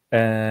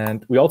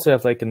 And we also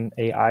have like an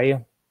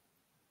AI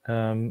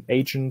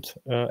agent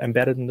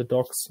embedded in the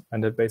docs,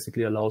 and that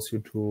basically allows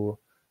you to,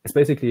 it's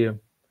basically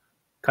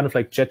kind of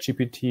like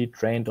ChatGPT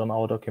trained on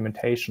our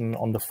documentation,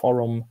 on the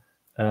forum,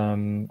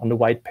 on the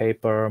white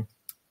paper,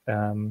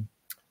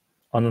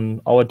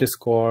 on our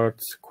Discord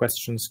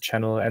questions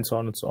channel, and so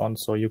on and so on.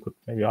 So you could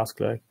maybe ask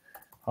like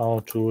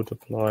how to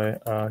deploy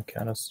a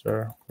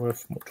canister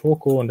with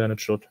Motoko, and then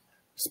it should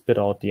spit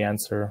out the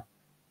answer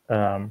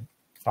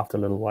after a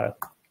little while.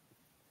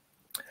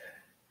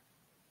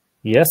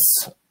 Yes,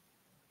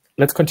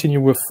 let's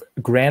continue with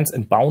grants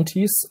and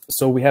bounties.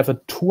 So we have a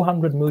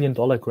 $200 million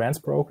grants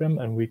program,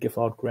 and we give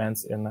out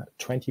grants in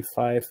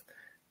 5K,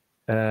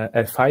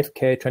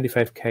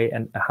 25K,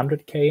 and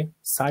 100K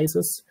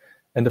sizes.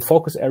 And the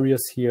focus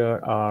areas here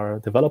are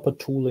developer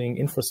tooling,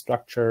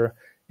 infrastructure,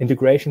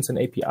 integrations and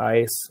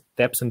APIs,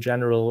 dApps in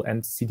general,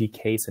 and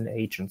CDKs and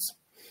agents.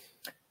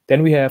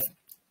 Then we have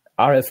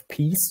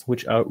RFPs,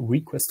 which are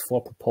requests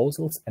for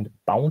proposals, and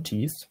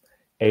bounties.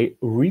 A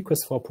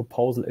request for a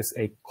proposal is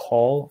a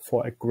call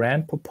for a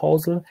grant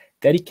proposal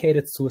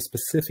dedicated to a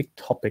specific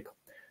topic.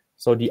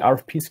 So the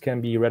RFPs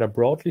can be rather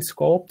broadly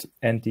scoped,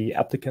 and the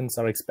applicants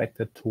are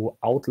expected to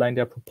outline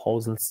their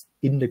proposals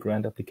in the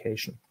grant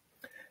application.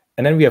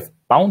 And then we have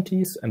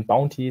bounties, and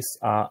bounties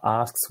are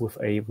asks with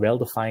a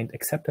well-defined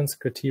acceptance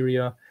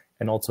criteria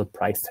and also a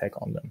price tag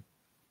on them.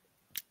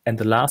 And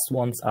the last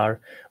ones are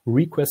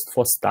requests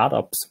for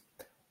startups.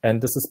 And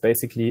this is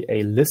basically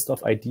a list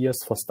of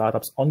ideas for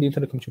startups on the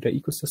internet computer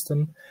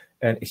ecosystem.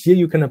 And here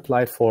you can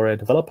apply for a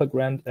developer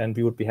grant, and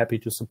we would be happy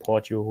to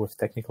support you with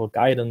technical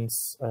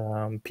guidance,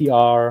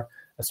 PR,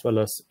 as well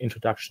as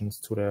introductions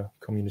to the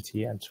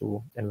community and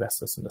to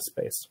investors in the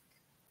space.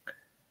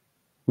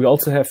 We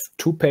also have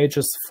 2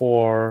 pages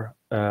for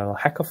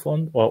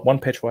hackathon, or 1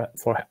 page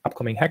for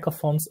upcoming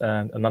hackathons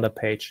and another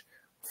page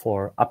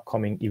for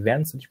upcoming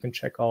events that you can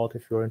check out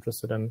if you're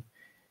interested in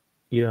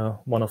either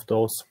one of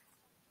those.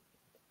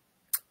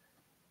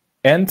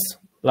 And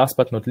last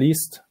but not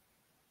least,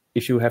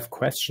 if you have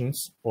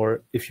questions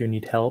or if you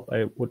need help,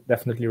 I would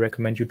definitely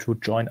recommend you to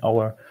join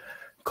our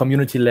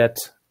community-led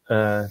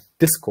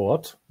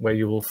Discord, where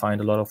you will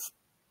find a lot of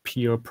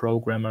peer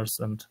programmers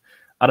and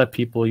other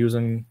people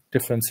using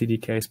different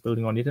CDKs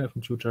building on the internet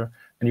computer.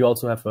 And you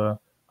also have a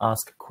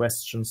ask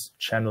questions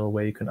channel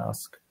where you can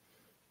ask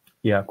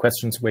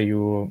questions where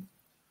you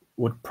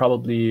would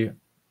probably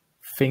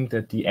think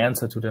that the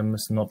answer to them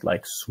is not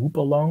like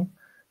super long.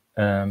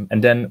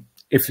 And then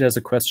if there's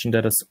a question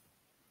that is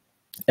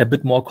a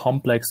bit more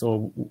complex,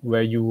 or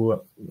where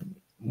you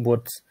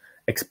would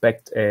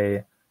expect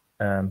a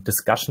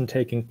discussion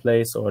taking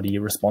place, or the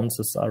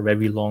responses are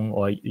very long,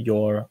 or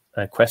your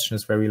question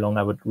is very long,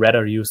 I would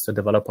rather use the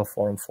developer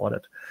forum for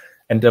that.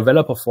 And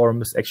developer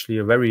forum is actually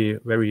a very,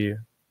 very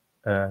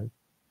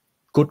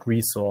good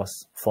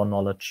resource for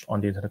knowledge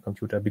on the internet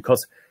computer,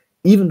 because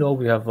even though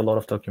we have a lot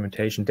of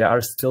documentation, there are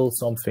still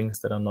some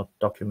things that are not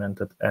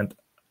documented, and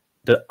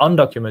the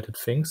undocumented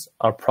things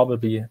are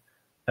probably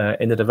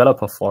in the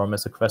developer forum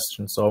as a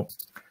question. So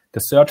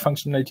the search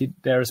functionality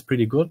there is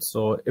pretty good.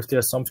 So if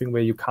there's something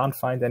where you can't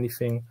find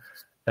anything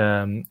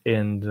in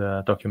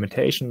the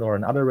documentation or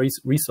in other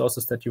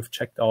resources that you've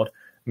checked out,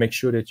 make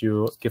sure that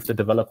you give the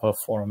developer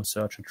forum a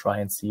search and try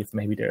and see if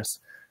maybe there's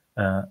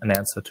an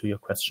answer to your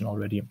question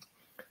already.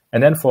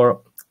 And then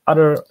for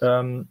other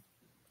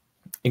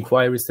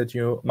inquiries that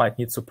you might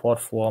need support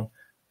for,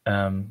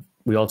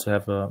 we also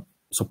have a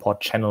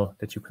support channel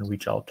that you can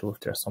reach out to if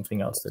there's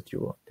something else that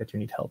you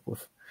need help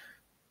with.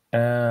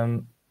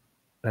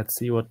 Let's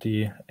see what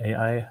the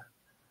AI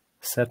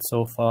said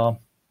so far.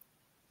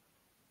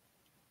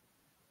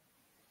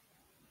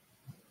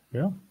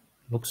 Yeah,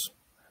 looks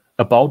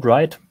about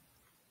right.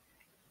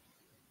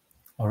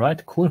 All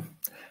right, cool.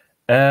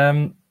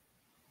 You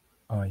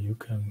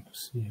can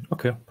see.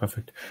 Okay,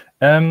 perfect.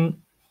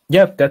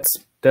 Yeah,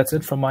 that's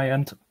it from my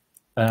end.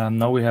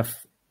 Now we have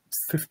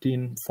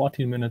 14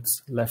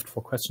 minutes left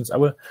for questions. I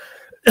will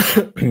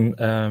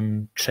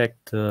check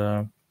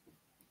the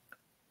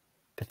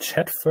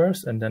chat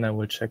first, and then I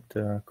will check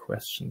the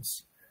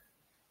questions.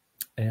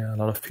 Yeah, a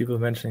lot of people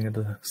mentioning that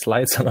the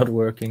slides are not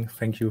working.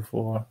 Thank you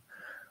for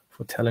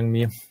telling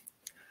me.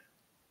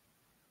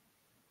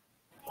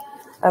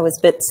 I was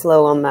a bit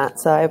slow on that,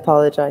 so I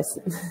apologize.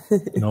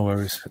 No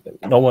worries.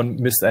 No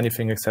one missed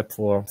anything except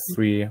for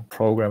 3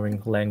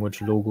 programming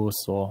language logos,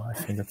 so I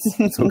think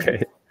it's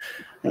okay.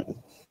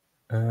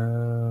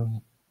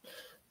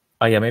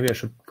 Yeah, maybe I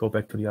should go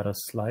back to the other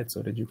slide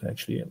so that you can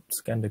actually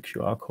scan the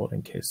QR code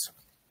in case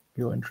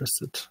you're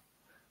interested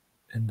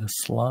in the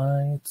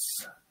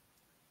slides.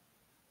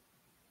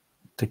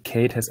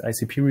 Decade has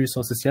ICP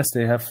resources. Yes,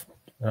 they have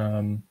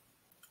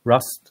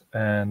Rust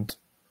and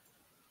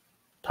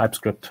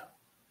TypeScript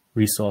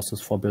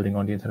resources for building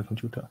on the internet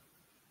computer.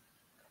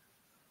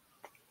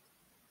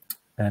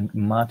 And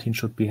Martin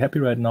should be happy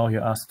right now. He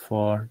asked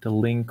for the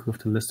link with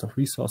the list of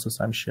resources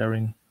I'm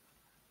sharing.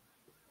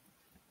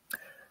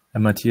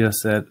 And Matthias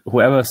said,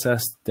 whoever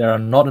says there are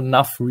not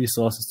enough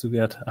resources to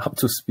get up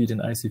to speed in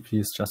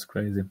ICP is just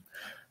crazy.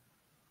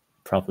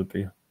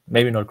 Probably.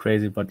 Maybe not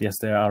crazy, but yes,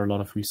 there are a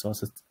lot of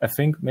resources. I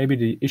think maybe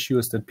the issue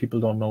is that people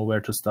don't know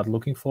where to start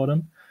looking for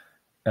them.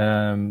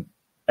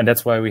 And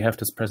that's why we have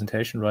this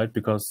presentation, right?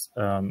 Because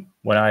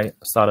when I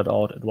started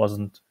out, it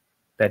wasn't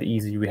that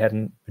easy. We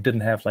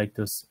didn't have like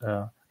this,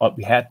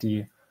 we had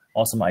the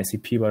awesome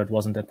ICP, but it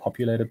wasn't that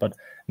populated. But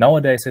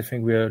nowadays, I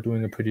think we're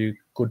doing a pretty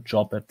good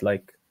job at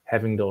like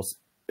having those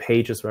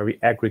pages where we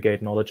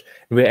aggregate knowledge.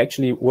 And we're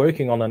actually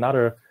working on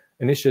another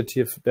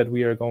initiative that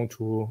we are going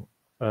to,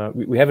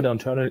 we have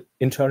it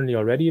internally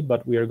already,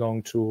 but we are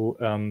going to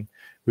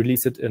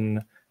release it in,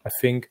 I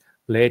think,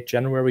 late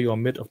January or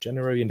mid of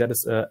January. And that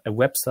is a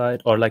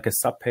website or like a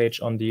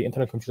subpage on the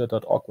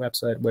internetcomputer.org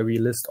website where we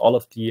list all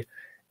of the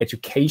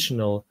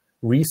educational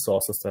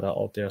resources that are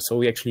out there. So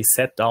we actually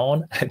sat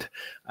down and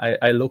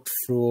I looked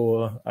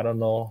through, I don't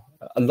know,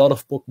 a lot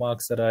of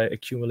bookmarks that I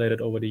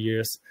accumulated over the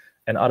years.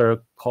 And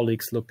other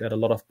colleagues looked at a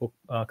lot of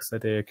bookmarks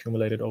that they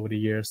accumulated over the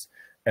years.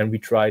 And we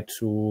tried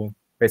to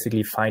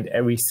basically find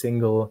every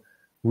single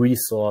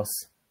resource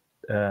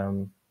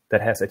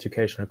that has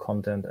educational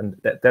content,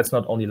 and that's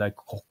not only like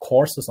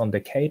courses on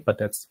Decade, but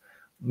that's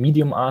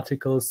Medium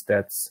articles,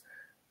 that's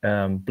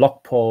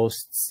blog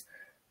posts,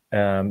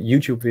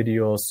 YouTube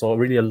videos, so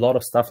really a lot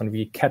of stuff, and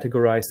we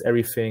categorize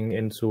everything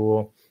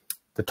into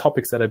the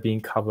topics that are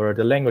being covered,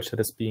 the language that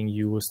is being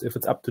used, if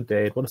it's up to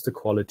date, what is the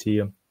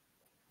quality.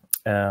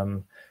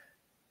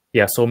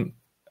 Yeah, so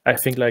I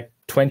think like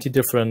 20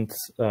 different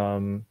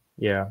 20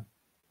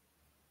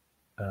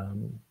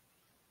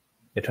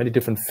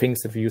 different things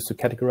that we use to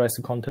categorize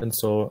the content.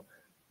 So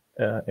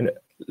in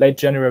late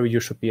January, you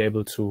should be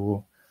able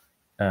to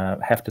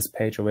have this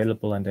page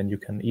available, and then you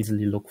can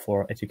easily look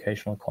for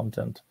educational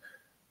content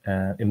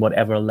in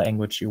whatever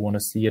language you want to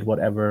see it,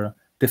 whatever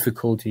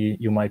difficulty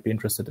you might be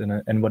interested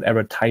in, and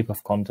whatever type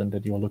of content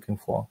that you're looking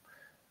for.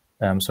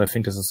 So I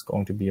think this is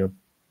going to be a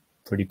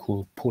pretty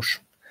cool push.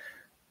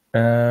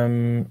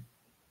 Okay,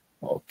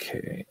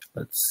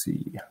 let's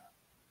see.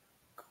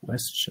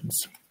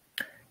 Questions.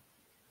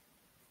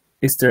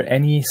 Is there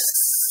any,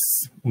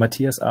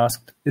 Matthias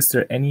asked, is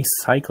there any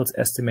cycles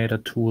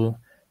estimator tool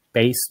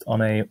based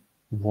on a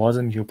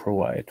WASM you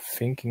provide?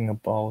 Thinking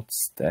about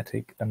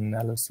static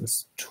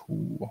analysis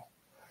tool.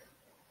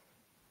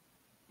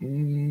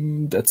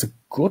 That's a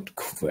good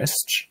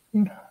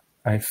question.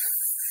 I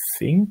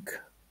think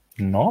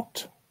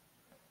not.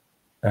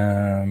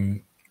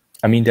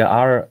 I mean, there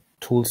are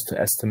tools to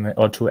estimate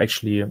or to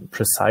actually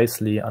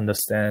precisely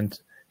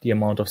understand the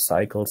amount of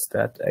cycles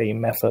that a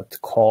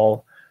method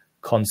call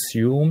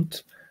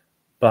consumed,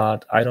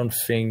 but I don't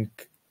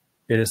think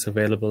it is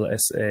available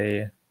as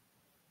a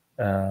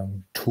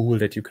tool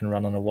that you can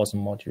run on a WASM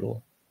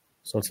module.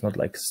 So it's not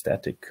like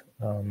static.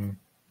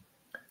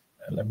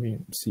 Let me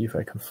see if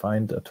I can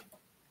find it.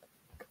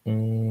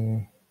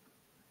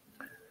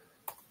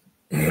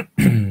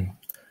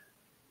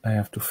 I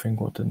have to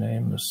think what the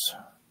name is.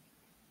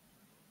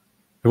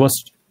 It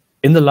was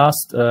in the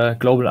last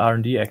global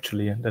R&D,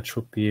 actually. That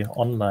should be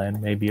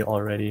online maybe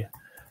already.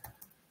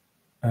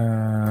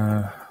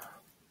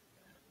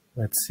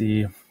 Let's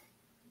see.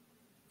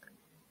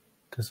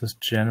 This is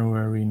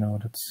January. No,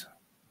 that's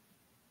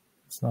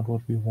not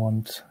what we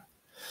want.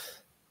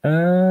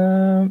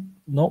 No,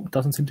 it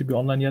doesn't seem to be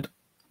online yet.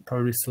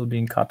 Probably still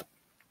being cut.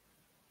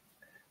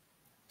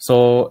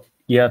 So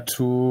yeah,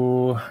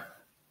 to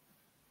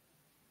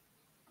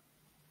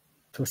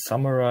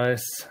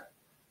summarize,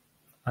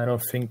 I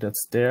don't think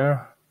that's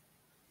there.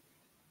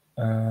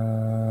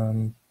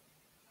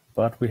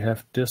 But we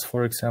have this,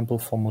 for example,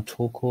 for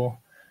Motoko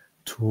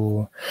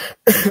to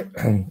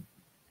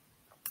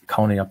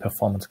counting a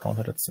performance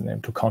counter, that's the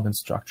name, to count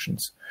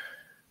instructions.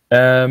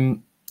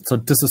 So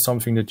this is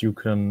something that you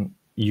can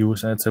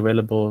use, and it's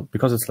available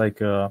because it's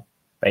like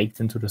baked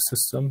into the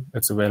system.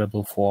 It's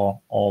available for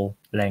all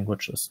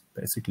languages,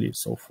 basically.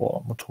 So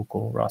for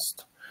Motoko,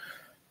 Rust,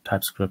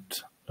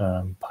 TypeScript,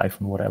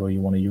 Python, whatever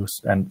you want to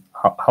use. And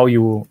how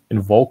you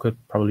invoke it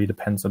probably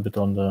depends a bit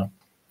on the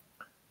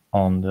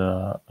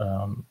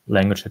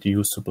language that you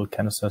use to build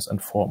canisters.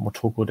 And for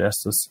Motoko, there's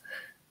this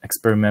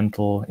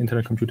experimental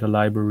Internet Computer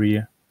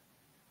Library.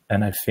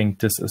 And I think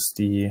this is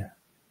the,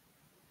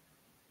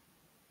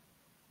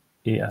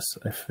 yes,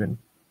 I think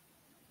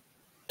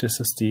this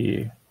is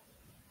the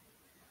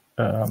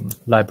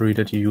library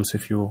that you use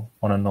if you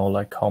want to know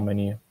like how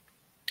many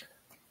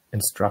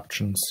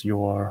instructions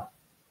your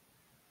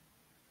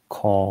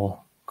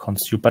call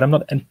consume. But I'm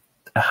not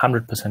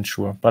 100%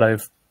 sure, but I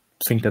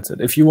think that's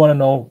it. If you want to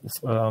know,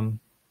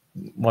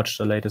 watch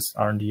the latest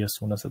R&D as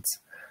soon as it's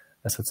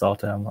out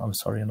there. I'm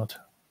sorry, I'm not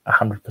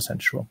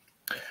 100% sure.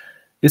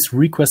 Is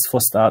request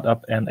for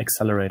startup an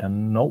accelerator?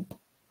 Nope,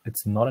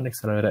 it's not an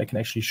accelerator. I can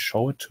actually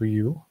show it to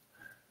you.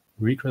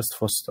 Request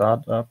for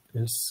startup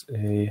is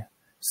a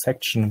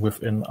section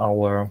within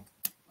our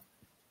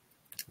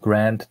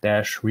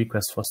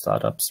grant-request for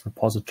startups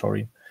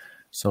repository.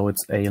 So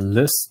it's a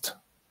list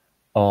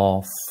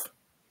of,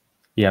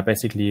 yeah,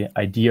 basically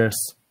ideas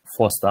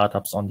for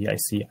startups on the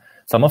IC.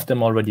 Some of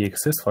them already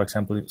exist. For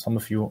example, some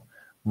of you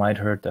might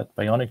heard that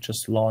Bionic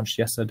just launched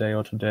yesterday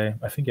or today,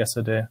 I think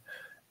yesterday.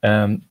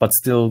 But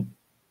still,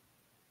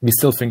 we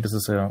still think this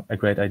is a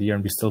great idea,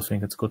 and we still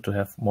think it's good to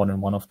have more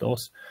than one of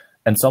those.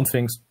 And some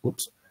things,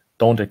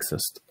 don't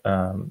exist.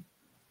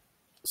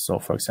 So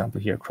for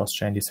example, here,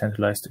 cross-chain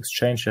decentralized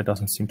exchange, there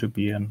doesn't seem to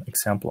be an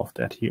example of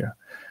that here.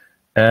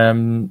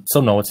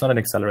 So no, it's not an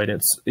accelerator.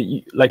 It's,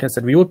 like I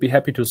said, we would be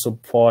happy to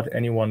support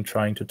anyone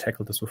trying to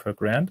tackle this with a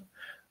grant,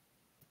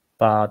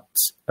 but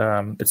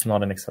it's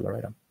not an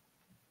accelerator.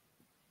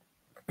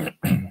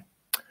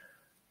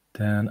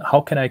 Then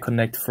how can I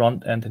connect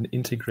front end and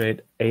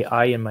integrate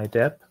AI in my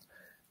Dapp?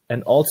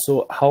 And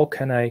also, how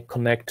can I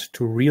connect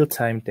to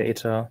real-time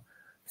data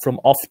from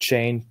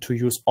off-chain to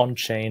use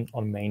on-chain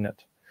on mainnet?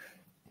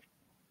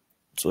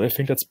 So I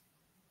think that's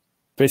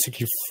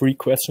basically 3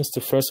 questions.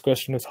 The first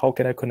question is, how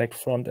can I connect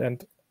front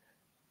end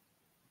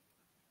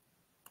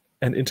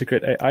and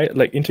integrate AI?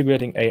 Like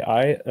integrating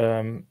AI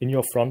in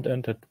your front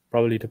end, that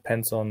probably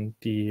depends on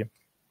the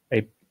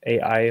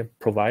AI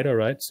provider,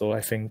 right? So I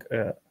think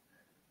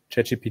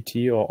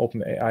ChatGPT or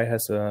OpenAI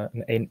has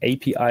an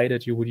API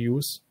that you would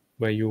use,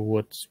 where you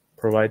would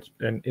provide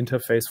an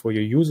interface for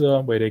your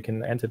user where they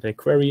can enter their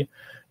query,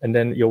 and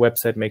then your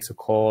website makes a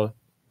call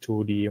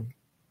to the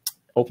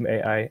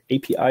OpenAI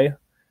API,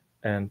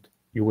 and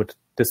you would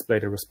display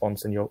the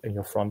response in your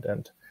front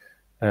end.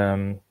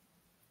 I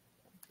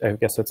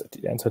guess that's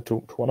the answer to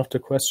one of the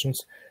questions.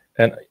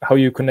 And how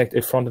you connect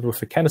a front end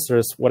with a canister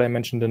is what I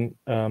mentioned in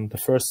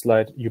the first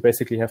slide. You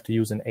basically have to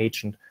use an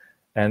agent.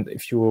 And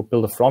if you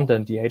build a front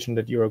end, the agent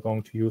that you are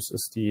going to use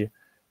is the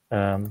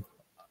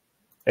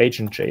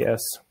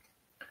agent.js,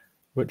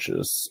 which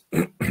is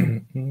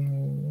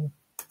in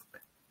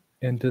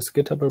this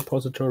GitHub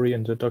repository,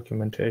 and the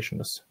documentation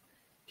is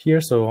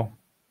here. So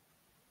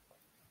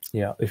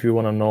yeah, if you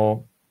want to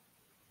know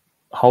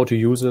how to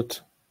use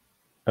it,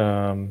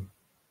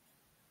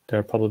 there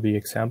are probably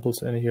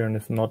examples in here, and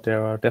if not,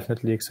 there are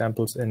definitely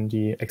examples in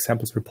the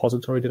examples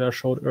repository that I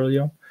showed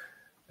earlier.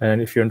 And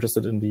if you're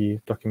interested in the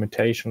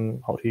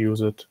documentation, how to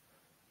use it,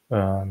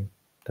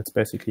 that's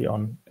basically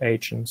on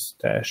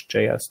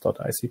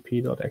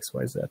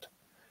agents-js.icp.xyz.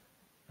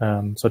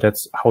 So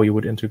that's how you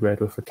would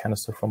integrate with a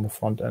canister from the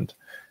front end.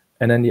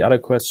 And then the other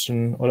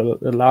question, or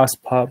the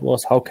last part,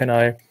 was how can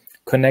I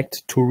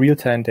connect to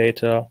real-time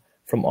data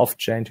from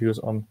off-chain to use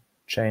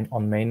on-chain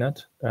on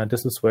mainnet?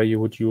 This is where you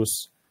would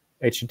use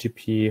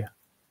HTTP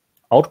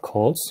out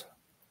calls.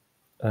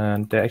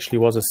 And there actually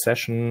was a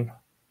session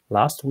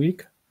last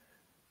week.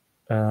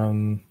 I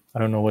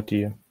don't know what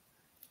the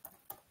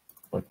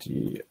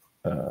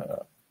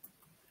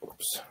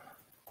oops.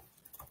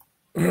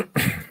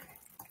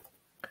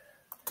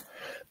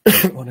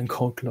 What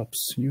Encode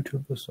Club's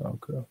YouTube is,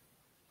 okay.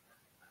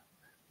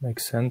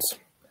 Makes sense.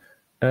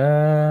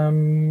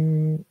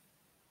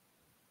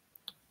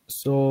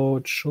 So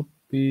it should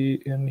be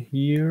in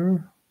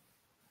here.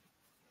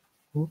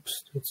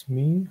 Oops, that's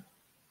me.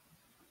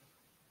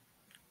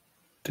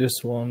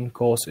 This one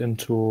goes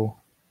into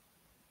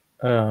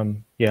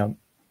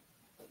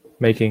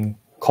making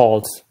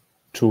calls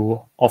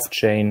to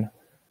off-chain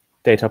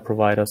data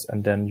providers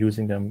and then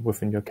using them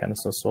within your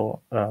canister. So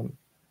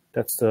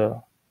that's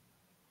the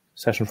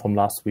session from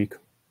last week.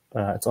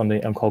 It's on the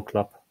Encode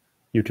Club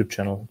YouTube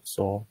channel.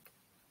 So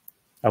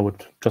I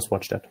would just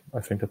watch that.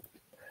 I think that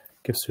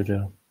gives you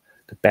the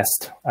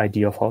best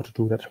idea of how to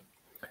do that.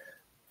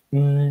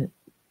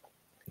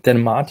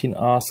 Then Martin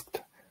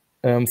asked,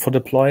 for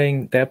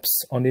deploying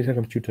dApps on the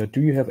Internet computer,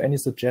 do you have any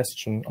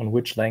suggestion on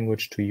which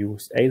language to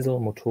use? Hazel,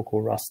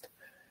 Motoko, Rust?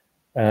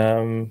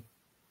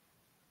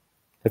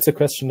 That's a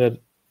question that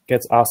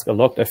gets asked a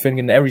lot. I think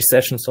in every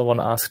session someone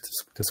asked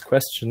this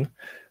question.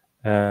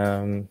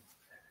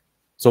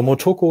 So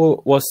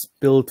Motoko was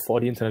built for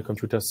the Internet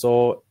computer,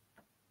 so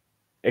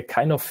it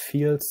kind of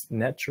feels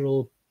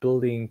natural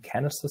building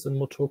canisters in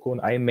Motoko, and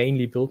I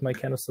mainly build my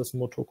canisters in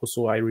Motoko,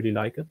 so I really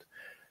like it.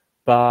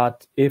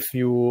 But if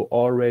you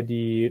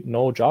already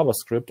know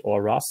JavaScript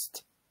or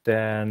Rust,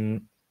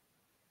 then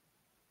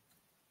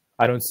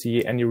I don't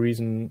see any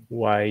reason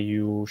why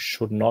you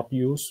should not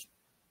use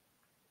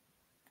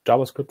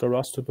JavaScript or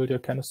Rust to build your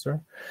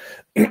canister.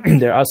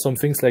 There are some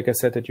things, like I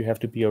said, that you have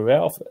to be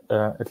aware of,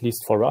 at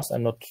least for Rust. I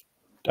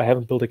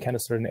haven't built a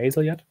canister in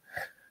Hazel yet.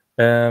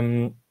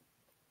 But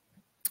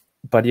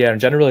yeah, in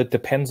general, it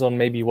depends on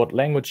maybe what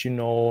language you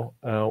know,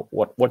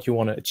 what you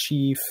want to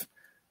achieve.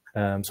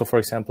 So for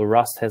example,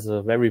 Rust has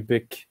a very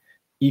big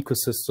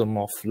ecosystem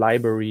of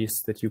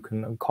libraries that you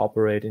can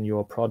incorporate in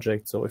your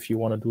project. So if you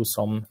want to do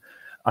some,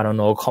 I don't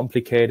know,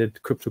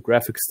 complicated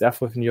cryptographic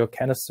stuff within your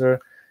canister,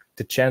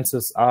 the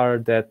chances are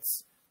that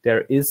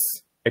there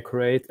is a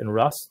crate in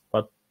Rust,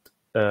 but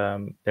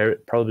there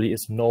probably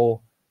is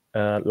no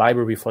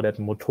library for that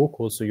in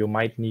Motoko. So you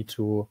might need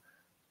to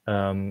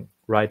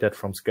write that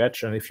from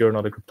scratch. And if you're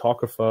not a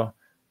cryptographer,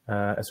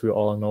 as we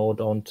all know,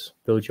 don't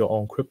build your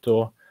own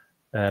crypto.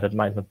 That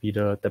might not be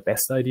the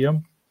best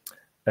idea.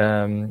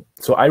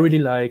 So I really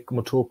like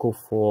Motoko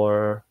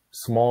for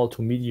small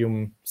to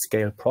medium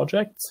scale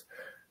projects.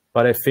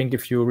 But I think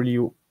if you really,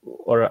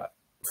 or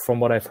from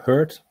what I've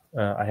heard,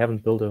 I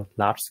haven't built a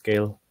large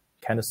scale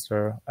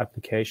canister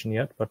application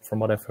yet, but from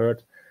what I've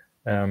heard,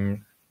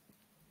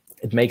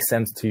 it makes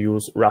sense to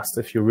use Rust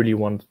if you really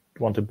want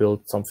to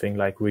build something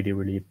like really,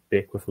 really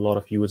big with a lot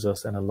of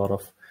users and a lot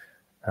of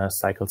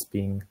cycles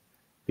being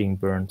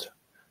burned.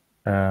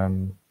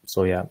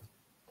 So yeah,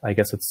 I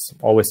guess it's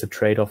always a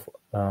trade-off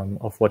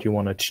of what you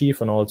want to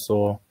achieve and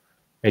also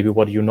maybe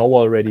what you know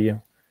already.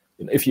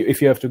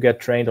 If you have to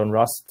get trained on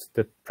Rust,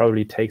 that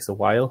probably takes a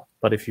while.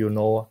 But if you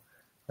know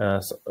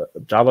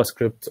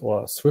JavaScript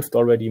or Swift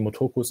already,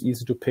 Motoko is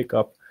easy to pick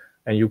up.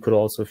 And you could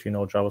also, if you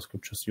know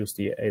JavaScript, just use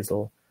the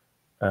Hazel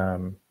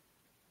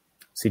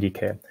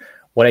CDK.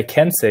 What I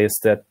can say is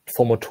that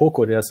for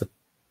Motoko, there's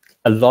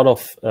a lot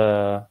of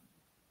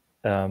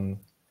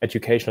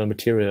educational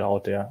material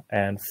out there.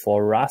 And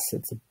for Rust,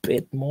 it's a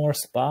bit more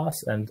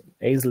sparse, and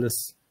Hazel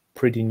is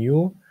pretty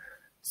new.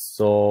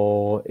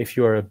 So if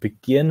you're a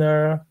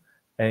beginner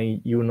and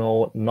you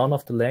know none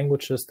of the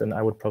languages, then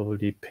I would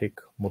probably pick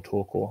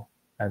Motoko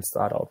and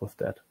start out with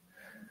that.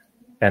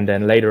 And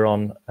then later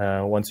on,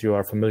 once you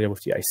are familiar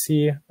with the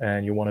IC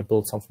and you want to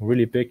build something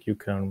really big, you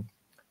can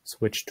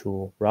switch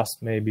to Rust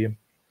maybe.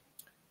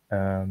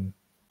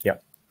 Yeah.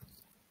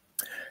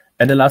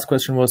 And the last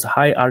question was,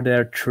 hi, are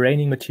there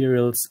training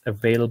materials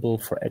available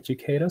for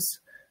educators?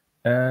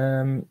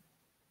 Not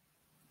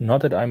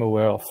that I'm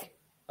aware of.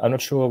 I'm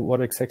not sure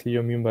what exactly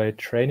you mean by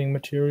training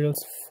materials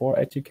for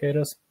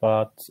educators,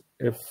 but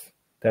if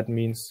that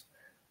means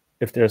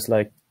if there's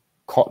like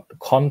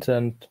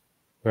content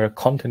where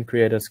content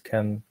creators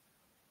can,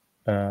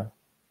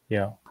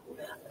 yeah.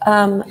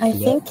 I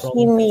think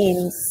he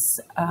means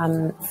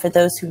for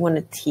those who want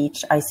to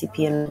teach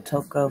ICP and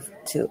Motoko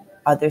to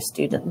other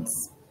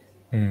students.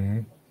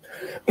 I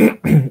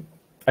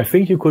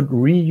think you could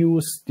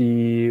reuse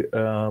the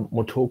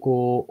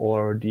Motoko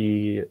or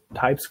the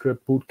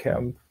TypeScript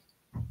bootcamp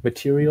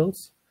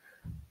materials.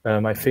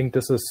 I think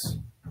this is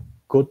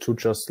good to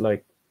just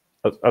like,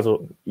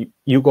 also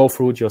you go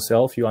through it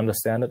yourself, you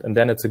understand it, and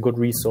then it's a good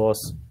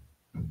resource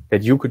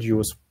that you could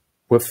use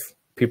with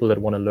people that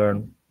want to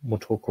learn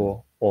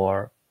Motoko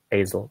or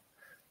Hazel.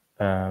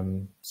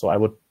 So I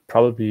would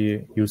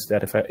probably use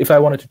that. If I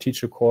wanted to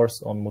teach a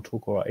course on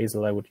Motoko or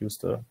Hazel, I would use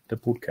the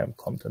bootcamp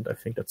content. I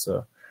think it's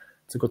a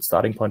good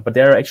starting point. But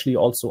there are actually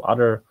also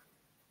other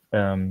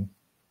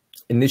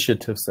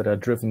initiatives that are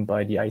driven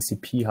by the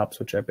ICP hubs,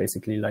 which are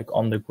basically like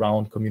on the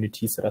ground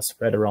communities that are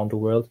spread around the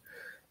world.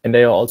 And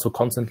they are also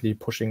constantly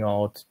pushing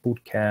out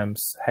boot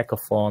camps,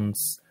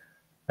 hackathons,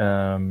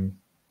 and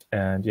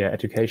yeah,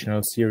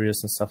 educational series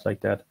and stuff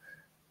like that.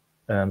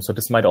 So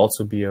this might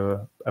also be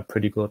a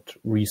pretty good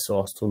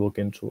resource to look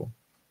into.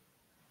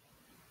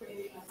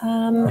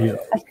 Yeah.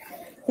 I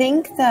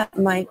think that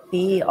might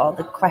be all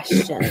the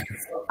questions.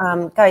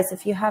 Guys,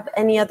 if you have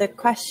any other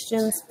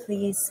questions,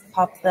 please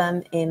pop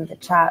them in the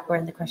chat. We're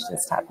in the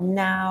questions tab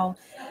now.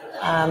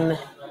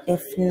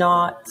 If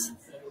not,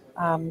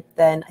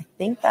 then I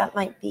think that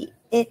might be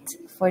it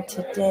for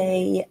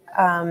today.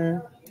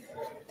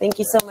 Thank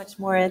you so much,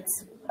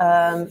 Moritz,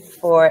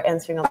 for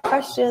answering all the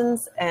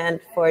questions and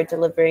for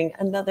delivering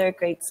another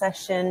great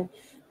session.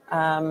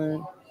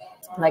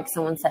 Like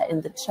someone said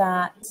in the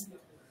chat,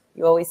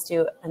 you always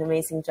do an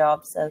amazing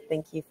job, so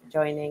thank you for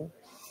joining.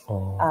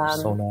 Oh,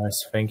 so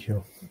nice. Thank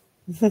you.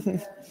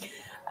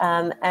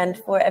 And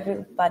for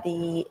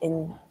everybody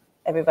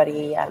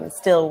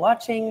still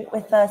watching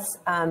with us,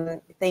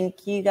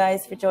 thank you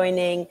guys for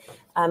joining.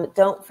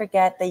 Don't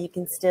forget that you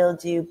can still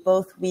do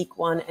both week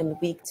 1 and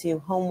week 2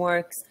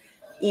 homeworks.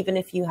 Even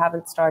if you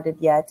haven't started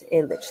yet,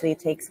 it literally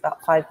takes about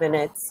 5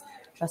 minutes.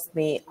 Trust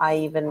me, I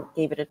even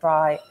gave it a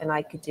try and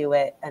I could do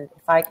it. And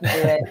if I can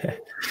do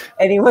it,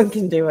 anyone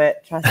can do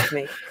it, trust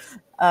me.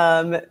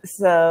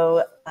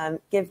 So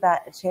give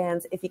that a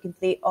chance. If you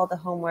complete all the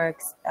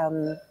homeworks,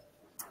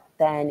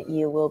 then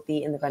you will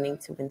be in the running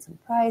to win some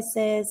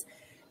prizes.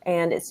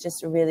 And it's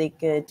just a really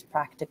good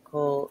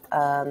practical,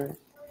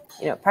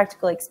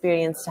 practical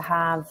experience to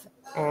have.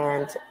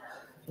 And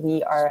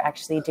we are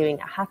actually doing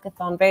a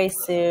hackathon very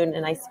soon,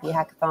 an ICP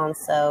hackathon,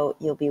 so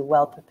you'll be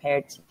well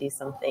prepared to do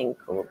something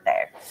cool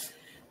there.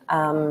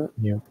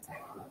 Yeah.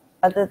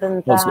 Other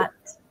than that,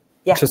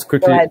 yeah. Just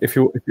quickly,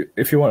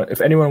 if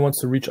anyone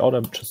wants to reach out,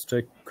 I'm just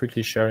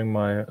quickly sharing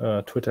my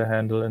Twitter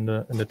handle in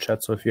the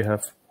chat. So if you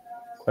have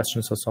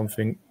questions or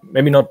something,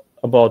 maybe not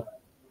about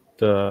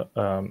the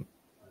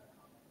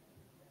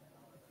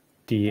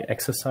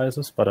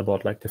exercises, but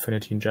about like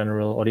DFINITY in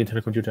general or the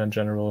Internet Computer in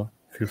general,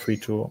 feel free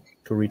to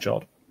reach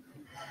out.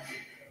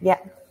 Yeah,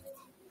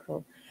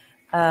 cool.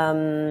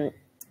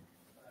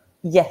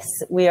 Yes,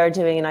 we are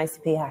doing an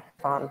ICP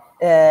hackathon.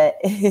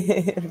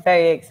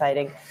 Very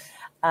exciting.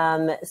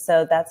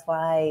 So that's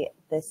why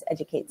this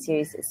Educate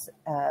series is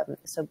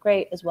so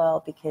great as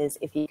well, because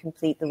if you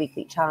complete the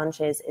weekly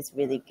challenges, it's a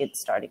really good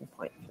starting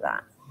point for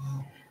that.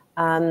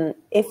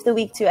 If the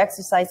week 2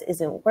 exercise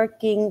isn't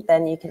working,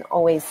 then you can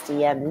always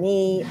DM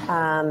me.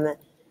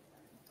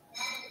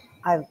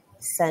 I've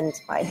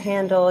sent my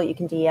handle. You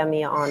can DM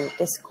me on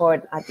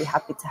Discord. I'd be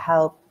happy to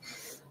help.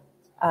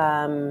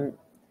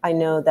 I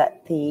know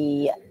that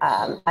the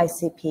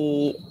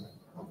ICP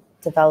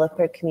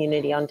developer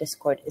community on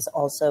Discord is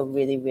also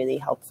really, really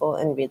helpful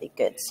and really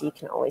good. So you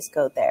can always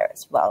go there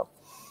as well.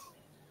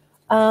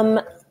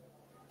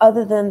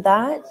 Other than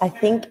that, I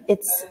think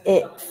it's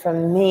it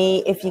from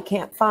me. If you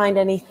can't find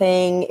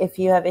anything, if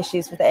you have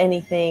issues with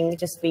anything,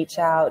 just reach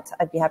out.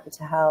 I'd be happy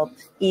to help.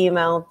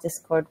 Email,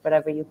 Discord,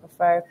 whatever you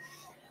prefer.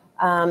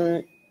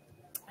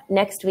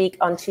 Next week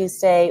on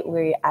Tuesday,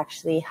 we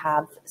actually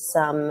have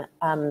some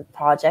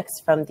projects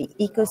from the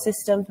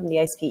ecosystem, from the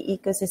ICP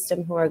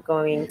ecosystem, who are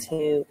going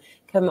to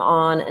come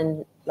on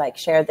and like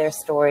share their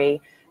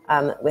story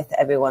with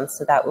everyone.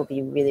 So that will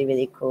be really,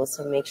 really cool.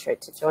 So make sure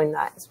to join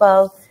that as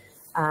well.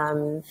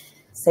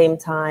 Same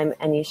time,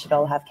 and you should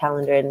all have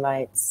calendar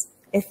invites.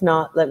 If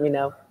not, let me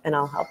know and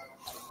I'll help.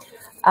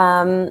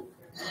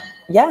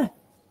 Yeah,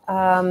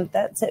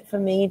 that's it for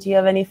me. Do you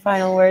have any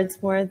final words,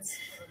 Moritz?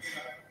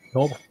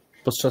 Nope.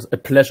 It was just a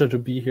pleasure to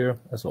be here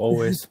as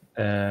always.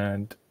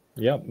 And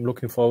yeah, I'm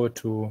looking forward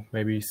to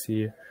maybe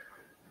see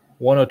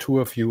one or two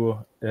of you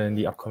in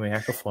the upcoming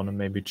hackathon and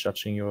maybe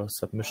judging your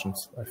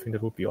submissions. I think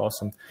that would be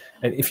awesome.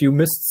 And if you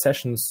missed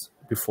sessions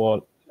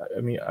before,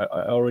 I mean,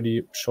 I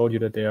already showed you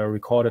that they are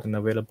recorded and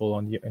available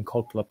on the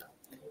Encode Club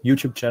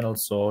YouTube channel.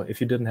 So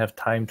if you didn't have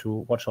time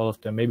to watch all of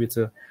them, maybe it's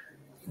a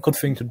good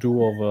thing to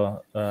do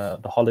over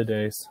the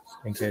holidays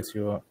in case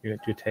you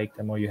take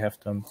them or you have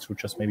them, to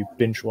just maybe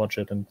binge watch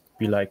it and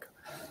be like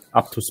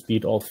up to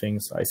speed all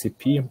things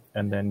ICP,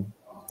 and then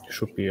you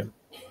should be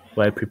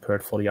well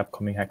prepared for the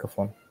upcoming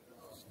hackathon.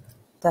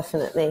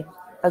 Definitely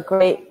a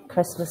great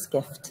Christmas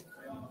gift.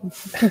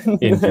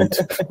 Indeed.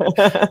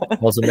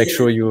 Also, make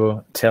sure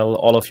you tell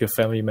all of your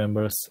family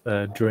members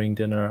during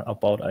dinner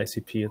about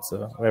ICP. It's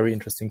a very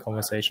interesting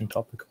conversation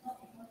topic.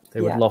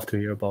 They would love to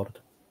hear about it.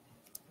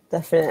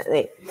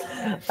 Definitely.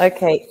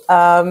 Okay.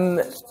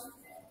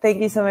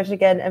 Thank you so much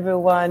again,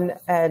 everyone,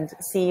 and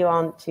see you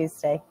on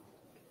Tuesday.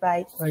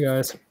 Bye. Bye,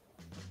 guys.